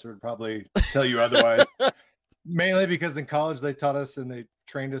professor would probably tell you otherwise. Mainly because in college they taught us and they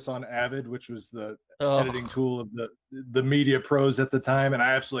trained us on Avid, which was the editing tool of the media pros at the time, and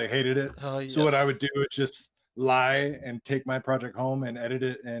I absolutely hated it. Yes. So what I would do is just lie and take my project home and edit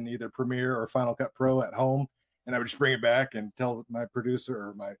it in either Premiere or Final Cut Pro at home, and I would just bring it back and tell my producer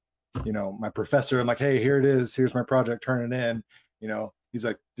or my professor, I'm like, hey, here it is. Here's my project. Turn it in. You know, he's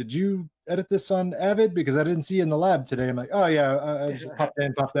like, did you edit this on Avid? Because I didn't see you in the lab today. I'm like, oh yeah, I just popped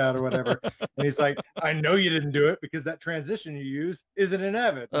in, popped out or whatever. And he's like, I know you didn't do it because that transition you use isn't in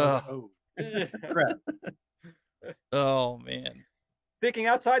Avid. Like, oh, crap. Oh man. Thinking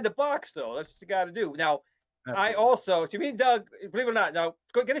outside the box, though. That's what you got to do. Now, absolutely. I also, so me and Doug, believe it or not, now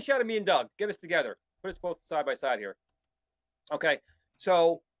go get a shot of me and Doug. Get us together. Put us both side by side here. Okay.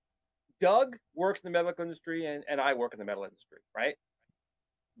 So Doug works in the medical industry and I work in the medical industry, right?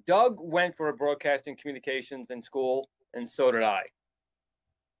 Doug went for broadcasting communications in school, and so did I.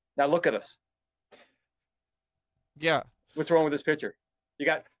 Now look at us. Yeah. What's wrong with this picture? You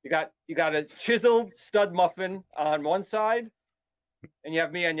got a chiseled stud muffin on one side, and you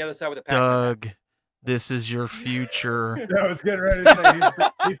have me on the other side with a pack. Doug, this is your future. I was getting ready to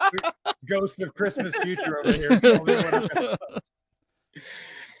say he's the ghost of Christmas future over here.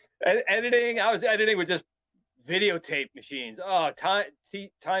 Editing, I was editing with just videotape machines. Oh,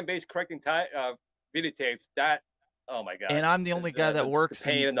 time-based correcting videotapes. That, oh my god. And I'm the only guy that works the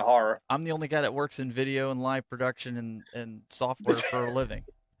pain and the horror. I'm the only guy that works in video and live production and software for a living.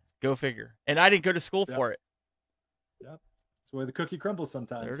 Go figure. And I didn't go to school for it. Yep. That's the way the cookie crumbles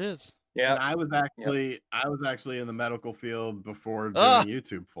sometimes. There it is. Yeah. And I was actually in the medical field before doing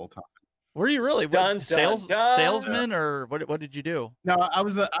YouTube full time. Were you really? Salesman or what did you do? No, I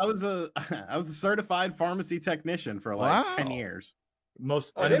was a certified pharmacy technician for like 10 years.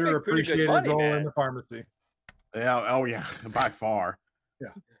 Most underappreciated role in the pharmacy. Yeah, oh yeah, by far. Yeah.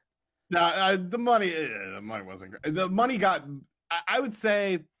 Now the money wasn't great. The money got, I would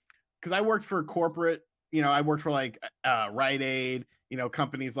say, because I worked for corporate, you know, I worked for like Rite Aid, you know,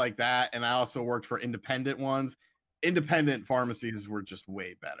 companies like that, and I also worked for independent ones. Independent pharmacies were just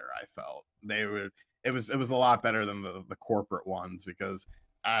way better. I felt it was a lot better than the corporate ones because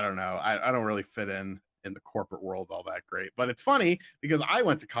I don't know, I don't really fit in the corporate world all that great. But it's funny because I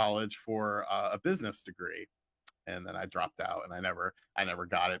went to college for a business degree, and then I dropped out and I never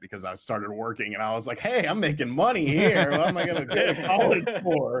got it because I started working and I was like, hey, I'm making money here. What am I going to go to college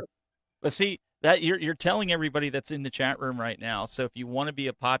for? But see, that you're telling everybody that's in the chat room right now. So if you want to be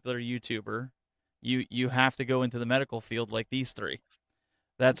a popular YouTuber, you have to go into the medical field like these three.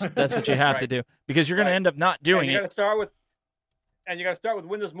 That's what you have to do, because you're going to end up not doing it. You're going to start with And you got to start with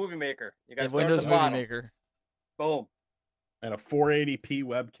Windows Movie Maker. You got to And start Windows at the Movie bottom. Maker. Boom. And a 480p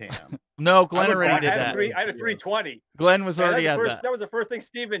webcam. No, Glenn would- already I did had that. I had a 320. Glenn was Man, already at that. That was the first thing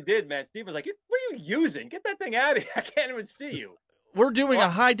Steven did, man. Steven was like, "What are you using? Get that thing out of here! I can't even see you." We're doing a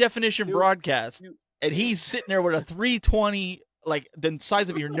high definition broadcast, you- and he's sitting there with a 320, like the size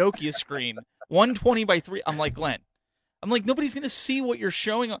of your Nokia screen, 120 by 3. I'm like, Glenn, nobody's gonna see what you're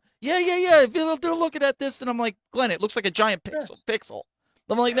showing. Yeah. If they're looking at this, and I'm like, Glenn, it looks like a giant pixel.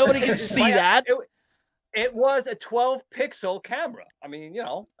 I'm like, nobody can see that. It was a 12-pixel camera. I mean, you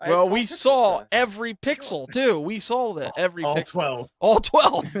know. Well, we saw every pixel too. We saw that every all pixel. 12. All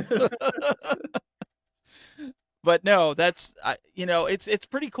 12. But no, that's it's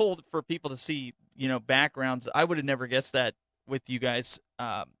pretty cool for people to see, backgrounds. I would have never guessed that with you guys.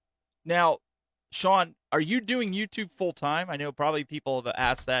 Now, Sean, are you doing YouTube full time? I know probably people have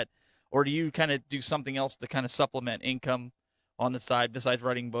asked that, or do you kind of do something else to kind of supplement income on the side besides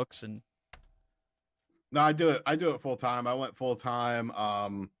writing books? And No, I do it full time. I went full time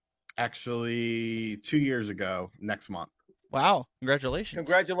actually 2 years ago next month. wow, congratulations.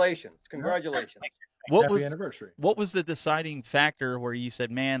 Congratulations. Happy anniversary. What was the deciding factor where you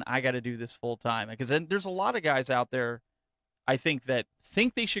said, man, I got to do this full time? Because then there's a lot of guys out there, I think, that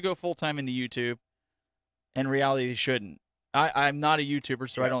think they should go full time into YouTube, and in reality they shouldn't. I'm not a YouTuber,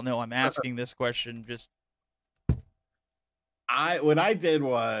 so I don't know. I'm asking this question. Just What I did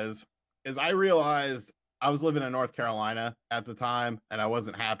is I realized I was living in North Carolina at the time, and I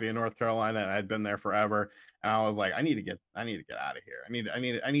wasn't happy in North Carolina, and I'd been there forever. And I was like, I need to get out of here.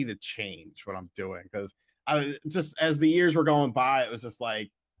 I need to change what I'm doing, because I just, as the years were going by, it was just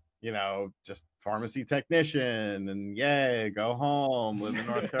like, just pharmacy technician, and yay, go home, live in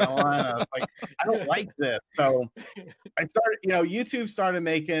North Carolina. Like, I don't like this. So I started, YouTube started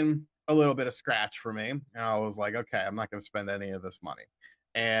making a little bit of scratch for me, and I was like, okay, I'm not going to spend any of this money.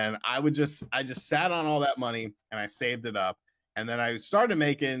 And I just sat on all that money, and I saved it up. And then I started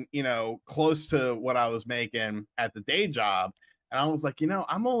making, close to what I was making at the day job. And I was like,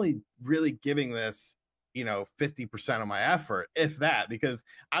 I'm only really giving this, 50% of my effort, if that, because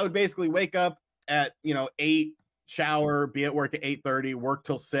I would basically wake up at, 8, shower, be at work at 8:30, work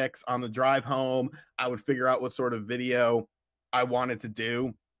till 6. On the drive home, I would figure out what sort of video I wanted to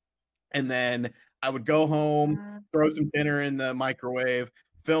do. And then I would go home, throw some dinner in the microwave,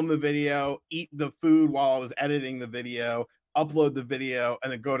 film the video, eat the food while I was editing the video, upload the video,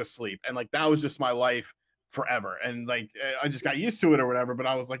 and then go to sleep. And like, that was just my life forever. And like, I just got used to it or whatever. But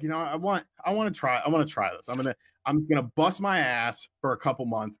I was like, I want to try this. I'm gonna bust my ass for a couple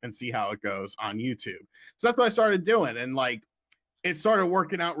months and see how it goes on YouTube. So that's what I started doing. And like, it started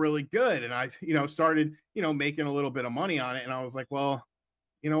working out really good. And I, started, making a little bit of money on it. And I was like, well,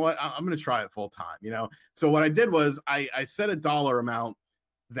 you know what? I'm going to try it full time, So what I did was I set a dollar amount,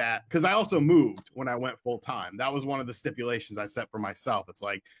 that, because I also moved when I went full time. That was one of the stipulations I set for myself. It's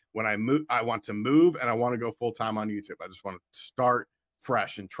like, when I move, I want to move, and I want to go full time on YouTube. I just want to start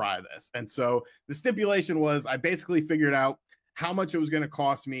fresh and try this. And so the stipulation was, I basically figured out how much it was going to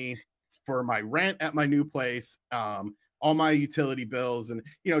cost me for my rent at my new place, all my utility bills, and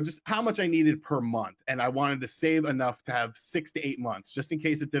just how much I needed per month. And I wanted to save enough to have 6 to 8 months, just in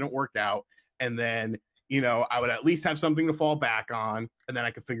case it didn't work out. And then I would at least have something to fall back on, and then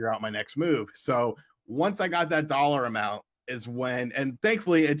I could figure out my next move. So once I got that dollar amount is when, and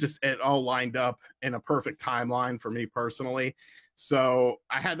thankfully it all lined up in a perfect timeline for me personally. So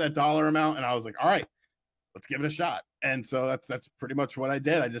I had that dollar amount, and I was like, all right, let's give it a shot. And so that's pretty much what I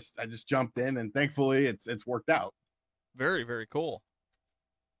did. I just jumped in, and thankfully it's worked out. very, very cool.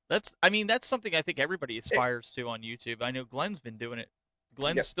 That's something I think everybody aspires to on YouTube. I know Glenn's been doing it.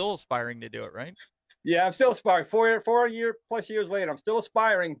 Glenn's still aspiring to do it, right? Yeah, I'm still aspiring. 4 plus years later, I'm still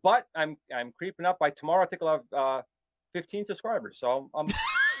aspiring, but I'm creeping up. By tomorrow, I think I'll have 15 subscribers. So I'm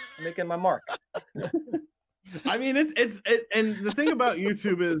making my mark. I mean, it's and the thing about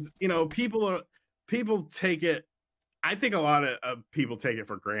YouTube is, people take it. I think a lot of people take it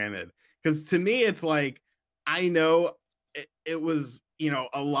for granted, because to me, it's like, I know it was,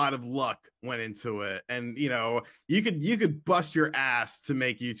 a lot of luck went into it, and you could bust your ass to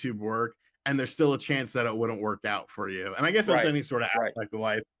make YouTube work, and there's still a chance that it wouldn't work out for you. And I guess that's any sort of aspect of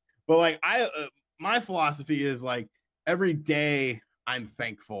life. But like, my philosophy is like, every day I'm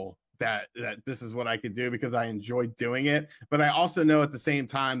thankful that this is what I could do, because I enjoy doing it. But I also know at the same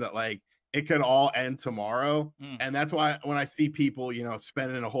time that like, it could all end tomorrow. And that's why when I see people,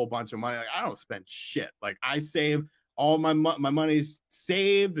 spending a whole bunch of money, like, I don't spend shit. Like, I save all my money's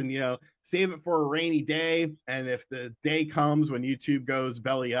saved, and save it for a rainy day. And if the day comes when YouTube goes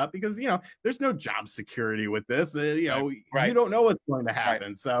belly up, because there's no job security with this, Right. you don't know what's going to happen.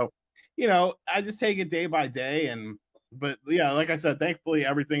 Right. So I just take it day by day. But yeah, like I said, thankfully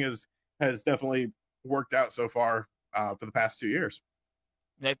everything has definitely worked out so far for the past 2 years.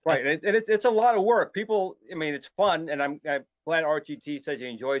 Right, and it's a lot of work. People, I mean, it's fun, and I'm glad RGT says he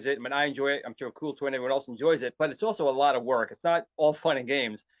enjoys it. I mean, I enjoy it. I'm sure COOLTOY and everyone else enjoys it, but it's also a lot of work. It's not all fun and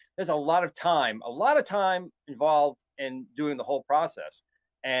games. There's a lot of time involved in doing the whole process.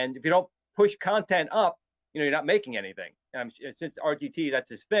 And if you don't push content up, you're not making anything. Since RGT,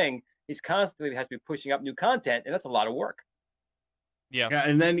 that's his thing, he's constantly has to be pushing up new content, and that's a lot of work. Yeah,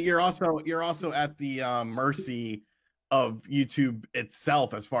 and then you're also at the mercy of YouTube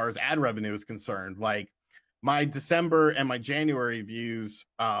itself as far as ad revenue is concerned. Like my December and my January views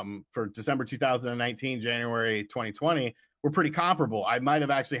for December 2019, January 2020 were pretty comparable. I might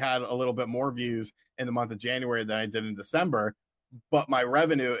have actually had a little bit more views in the month of January than I did in December, but my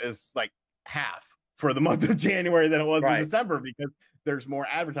revenue is like half for the month of January than it was in December, because there's more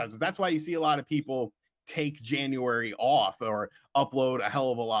advertisers. That's why you see a lot of people take January off or upload a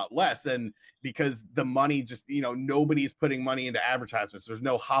hell of a lot less. And because the money just, nobody's putting money into advertisements. There's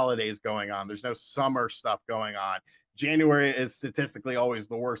no holidays going on. There's no summer stuff going on. January is statistically always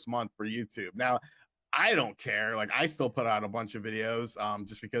the worst month for YouTube. Now, I don't care. Like, I still put out a bunch of videos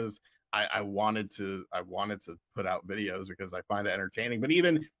just because I wanted to put out videos because I find it entertaining. But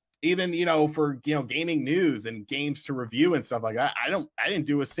even for gaming news and games to review and stuff like that, I didn't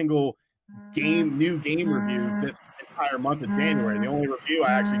do a single new game review this entire month of January. The only review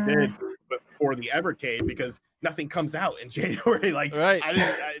I actually did was for the Evercade, because nothing comes out in January. Like,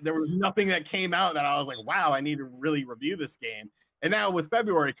 there was nothing that came out that I was like, wow, I need to really review this game. And now with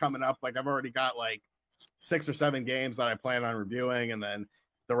February coming up, like, I've already got like 6 or 7 games that I plan on reviewing, and then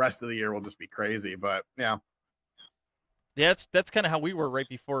the rest of the year will just be crazy. But yeah, that's kind of how we were right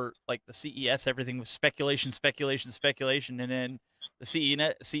before like the CES. Everything was speculation, and then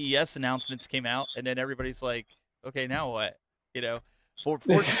the CES announcements came out, and then everybody's like, okay, now what?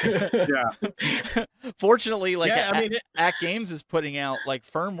 Fortunately, like Act Games is putting out like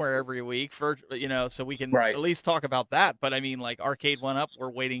firmware every week for so we can at least talk about that. But I mean, like Arcade 1UP,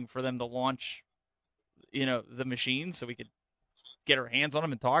 we're waiting for them to launch the machine so we could get our hands on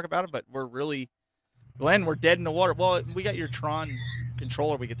them and talk about it. But we're really, Glenn, we're dead in the water. Well, we got your Tron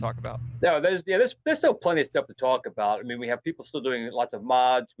controller we could talk about. No, there's still plenty of stuff to talk about. I mean, we have people still doing lots of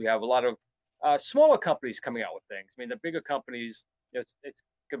mods. We have a lot of smaller companies coming out with things. I mean, the bigger companies, it's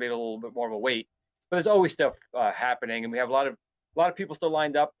gonna be a little bit more of a wait, but there's always stuff happening, and we have a lot of people still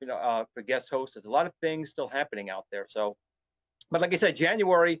lined up, for guest hosts. There's a lot of things still happening out there. So, but like I said,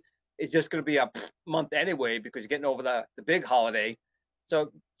 January is just going to be a month anyway, because you're getting over the big holiday.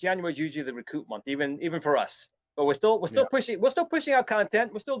 So January is usually the recoup month, even for us. But we're still pushing out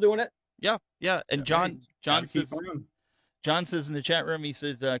content. We're still doing it. Yeah. And John says in the chat room, he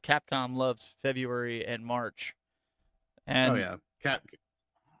says Capcom loves February and March. And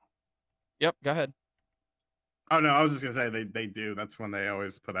Yep, go ahead. Oh no, I was just gonna say they do. That's when they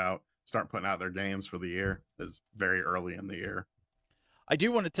always start putting out their games for the year. Is very early in the year. I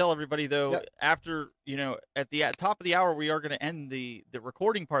do want to tell everybody though, after at the top of the hour, we are going to end the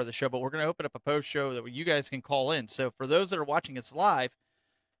recording part of the show, but we're going to open up a post show that you guys can call in. So for those that are watching us live,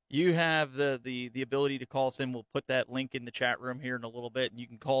 you have the ability to call us in. We'll put that link in the chat room here in a little bit, and you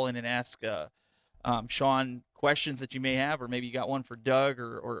can call in and ask Sean questions that you may have, or maybe you got one for Doug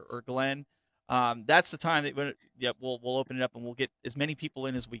or Glenn. That's the time that we'll open it up, and we'll get as many people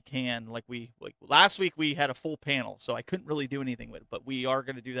in as we can. Like last week we had a full panel, so I couldn't really do anything with it, but we are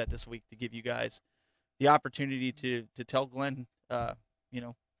going to do that this week to give you guys the opportunity to tell Glenn,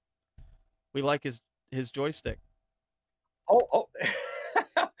 we like his joystick. Oh.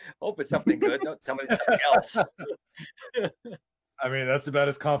 Hope it's something good. Don't tell me something else. I mean, that's about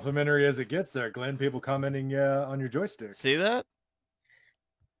as complimentary as it gets there, Glenn. People commenting on your joystick. See that?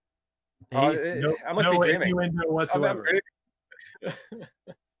 I must be dreaming. Whatsoever.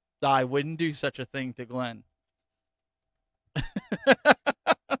 I wouldn't do such a thing to Glenn.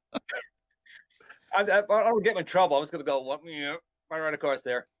 I don't get in trouble. I'm just gonna go right across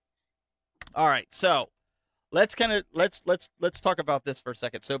there. All right, so let's talk about this for a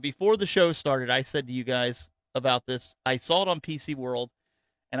second. So before the show started, I said to you guys about this. I saw it on PC World,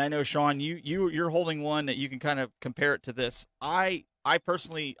 and I know Sean, you're holding one that you can kind of compare it to this. I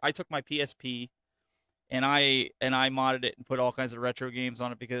personally took my PSP and I modded it and put all kinds of retro games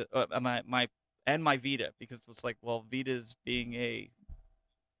on it because my Vita, because it's like, well, Vita's being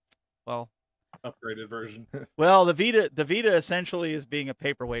upgraded version. Well, the Vita essentially is being a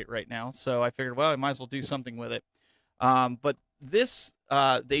paperweight right now, so I figured, well, I might as well do something with it. But this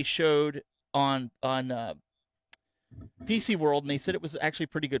they showed on PC World, and they said it was actually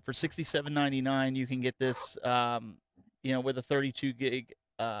pretty good for $67.99. You can get this, with a 32 gig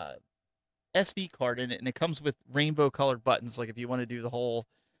SD card in it, and it comes with rainbow colored buttons. Like if you want to do the whole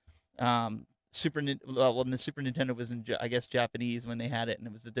when the Super Nintendo was in, I guess, Japanese when they had it, and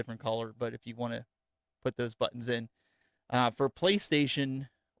it was a different color. But if you want to put those buttons in for PlayStation,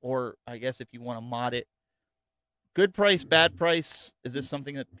 or I guess if you want to mod it, good price, bad price. Is this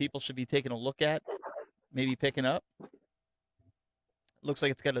something that people should be taking a look at, maybe picking up? Looks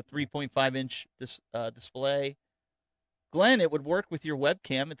like it's got a 3.5-inch display. Glenn, it would work with your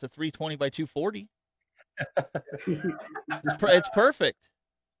webcam. It's a 320 by 240. It's perfect.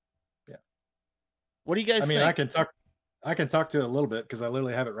 Yeah. What do you guys think? I can talk to it a little bit because I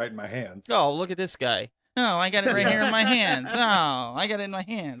literally have it right in my hands. Oh, look at this guy. Oh, I got it right here in my hands. Oh, I got it in my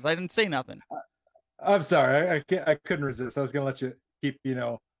hands. I didn't say nothing. I'm sorry. I couldn't resist. I was going to let you keep,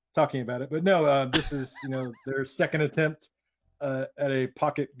 talking about it. But no, this is, their second attempt at a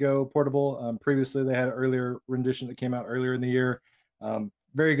Pocket Go portable. Previously, they had an earlier rendition that came out earlier in the year.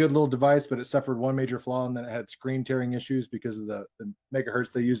 Very good little device, but it suffered one major flaw, and then it had screen tearing issues because of the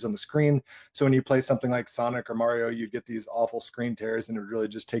megahertz they use on the screen. So when you play something like Sonic or Mario, you get these awful screen tears, and it would really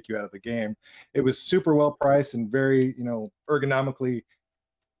just take you out of the game. It was super well priced and very, ergonomically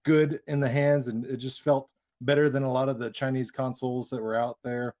good in the hands, and it just felt better than a lot of the Chinese consoles that were out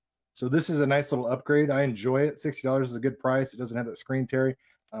there. So this is a nice little upgrade. I enjoy it. $60 is a good price. It doesn't have that screen tear.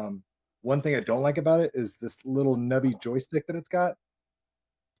 One thing I don't like about it is this little nubby joystick that it's got.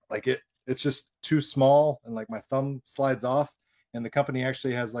 Like it's just too small, and like my thumb slides off, and the company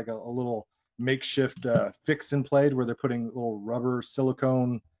actually has like a little makeshift fix in play where they're putting little rubber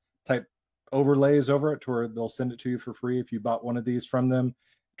silicone type overlays over it to where they'll send it to you for free if you bought one of these from them,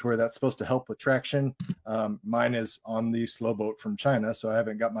 to where that's supposed to help with traction. Mine is on the slow boat from China, so I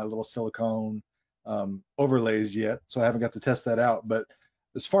haven't got my little silicone overlays yet, so I haven't got to test that out. But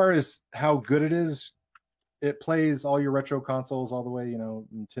as far as how good it is, it plays all your retro consoles all the way,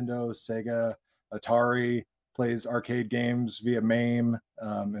 Nintendo, Sega, Atari, plays arcade games via MAME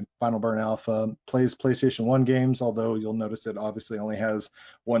and Final Burn Alpha, plays PlayStation 1 games, although you'll notice it obviously only has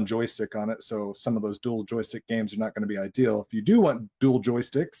one joystick on it, so some of those dual joystick games are not going to be ideal. If you do want dual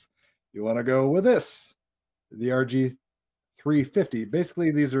joysticks, you want to go with this, the RG350. Basically,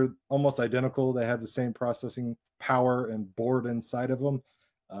 these are almost identical. They have the same processing power and board inside of them.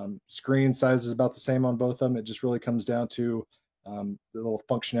 Screen size is about the same on both of them. It just really comes down to the little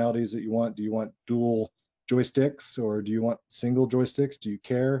functionalities that you want. Do you want dual joysticks, or do you want single joysticks? Do you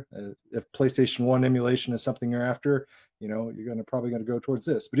care? If PlayStation 1 emulation is something you're after, you're probably going to go towards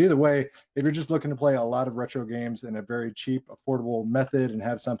this. But either way, if you're just looking to play a lot of retro games in a very cheap, affordable method and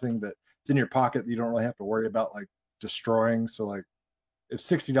have something that's in your pocket that you don't really have to worry about like destroying. So like if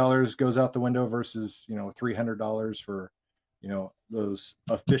 $60 goes out the window versus, $300 for, those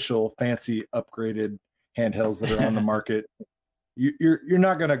official fancy upgraded handhelds that are on the market, you're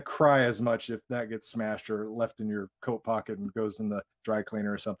not going to cry as much if that gets smashed or left in your coat pocket and goes in the dry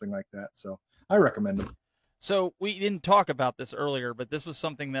cleaner or something like that. So I recommend it. So we didn't talk about this earlier, but this was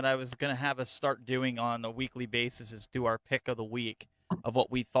something that I was going to have us start doing on a weekly basis, is do our pick of the week of what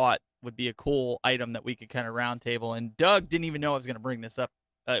we thought would be a cool item that we could kind of roundtable. And Doug didn't even know I was going to bring this up.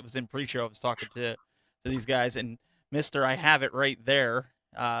 It was in pre-show. I was talking to these guys, and Mister, I have it right there.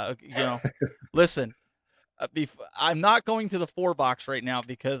 Listen, I'm not going to the 4-box right now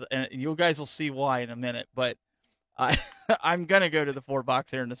because, and you guys will see why in a minute, but I'm going to go to the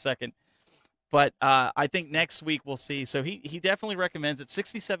 4-box here in a second. But I think next week we'll see. So he definitely recommends it.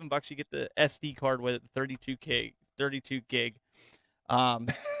 $67, you get the SD card with it, 32 gig. Now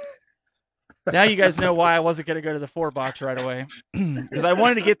you guys know why I wasn't going to go to the 4-box right away, because I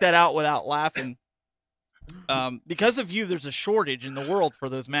wanted to get that out without laughing. Because of you, there's a shortage in the world for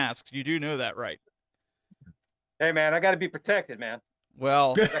those masks. You do know that, right? Hey, man, I got to be protected, man.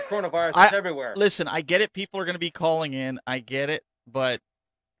 Well, that coronavirus is everywhere. Listen, I get it. People are going to be calling in. I get it. But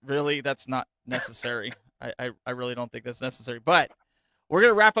really, that's not necessary. I really don't think that's necessary. But we're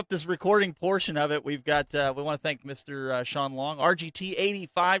going to wrap up this recording portion of it. We've got, we want to thank Mr. Sean Long,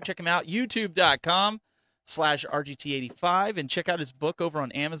 RGT85. Check him out, youtube.com/RGT85. And check out his book over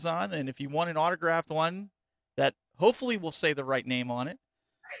on Amazon. And if you want an autographed one that hopefully will say the right name on it,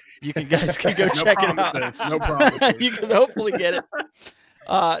 you guys can go check it out. No problem. You can hopefully get it.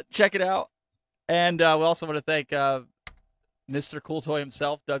 Check it out. And we also want to thank Mr. COOLTOY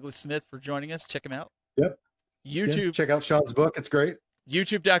himself, Douglas Smith, for joining us. Check him out. Yep. YouTube. Yeah, check out Sean's book. It's great.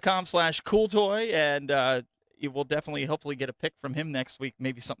 YouTube.com/COOLTOY, and you will definitely, hopefully, get a pick from him next week.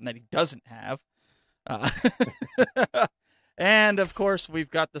 Maybe something that he doesn't have. And of course, we've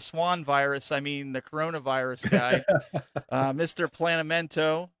got the swan virus. I mean, the coronavirus guy, Mr.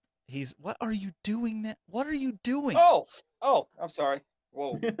 Planamento. What are you doing? What are you doing? Oh, I'm sorry.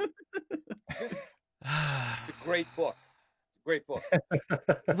 Whoa. It's a great book. Great book.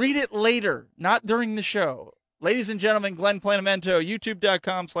 Read it later, not during the show. Ladies and gentlemen, Glenn Planamento,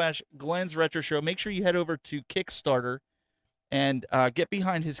 youtube.com/Glenn's Retro Show. Make sure you head over to Kickstarter and get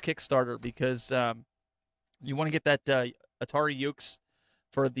behind his Kickstarter, because you want to get that Atari Yokes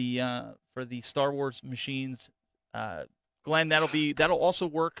for the Star Wars machines. Glenn, that'll also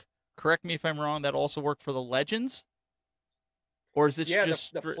work. Correct me if I'm wrong. That'll also work for the Legends, or is this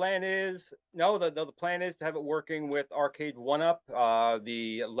just the plan is the plan is to have it working with Arcade 1-Up,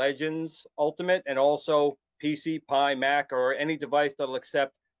 the Legends Ultimate, and also PC, Pi, Mac, or any device that'll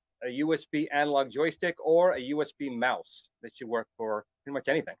accept a USB analog joystick or a USB mouse. That should work for pretty much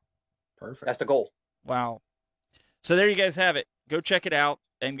anything. Perfect. That's the goal. Wow. So there you guys have it. Go check it out.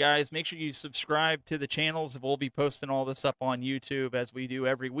 And guys, make sure you subscribe to the channels. We'll be posting all this up on YouTube as we do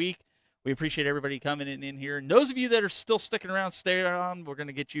every week. We appreciate everybody coming in here. And those of you that are still sticking around, stay on. We're going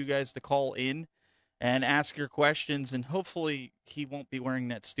to get you guys to call in and ask your questions. And hopefully he won't be wearing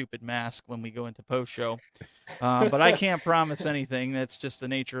that stupid mask when we go into post-show. But I can't promise anything. That's just the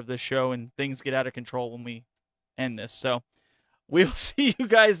nature of this show, and things get out of control when we end this. So we'll see you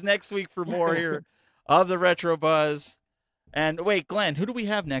guys next week for more here of the Retro Buzz. And wait, Glenn, who do we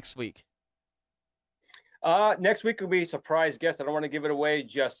have next week? Next week will be a surprise guest. I don't want to give it away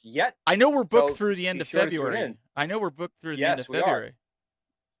just yet. I know we're booked through the end of February. I know we're booked through the end of February.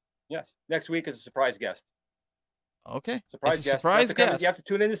 Yes, next week is a surprise guest. Okay, surprise guest. You have to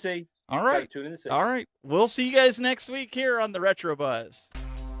tune in to see. All right, tune in to see. All right, we'll see you guys next week here on the Retro Buzz.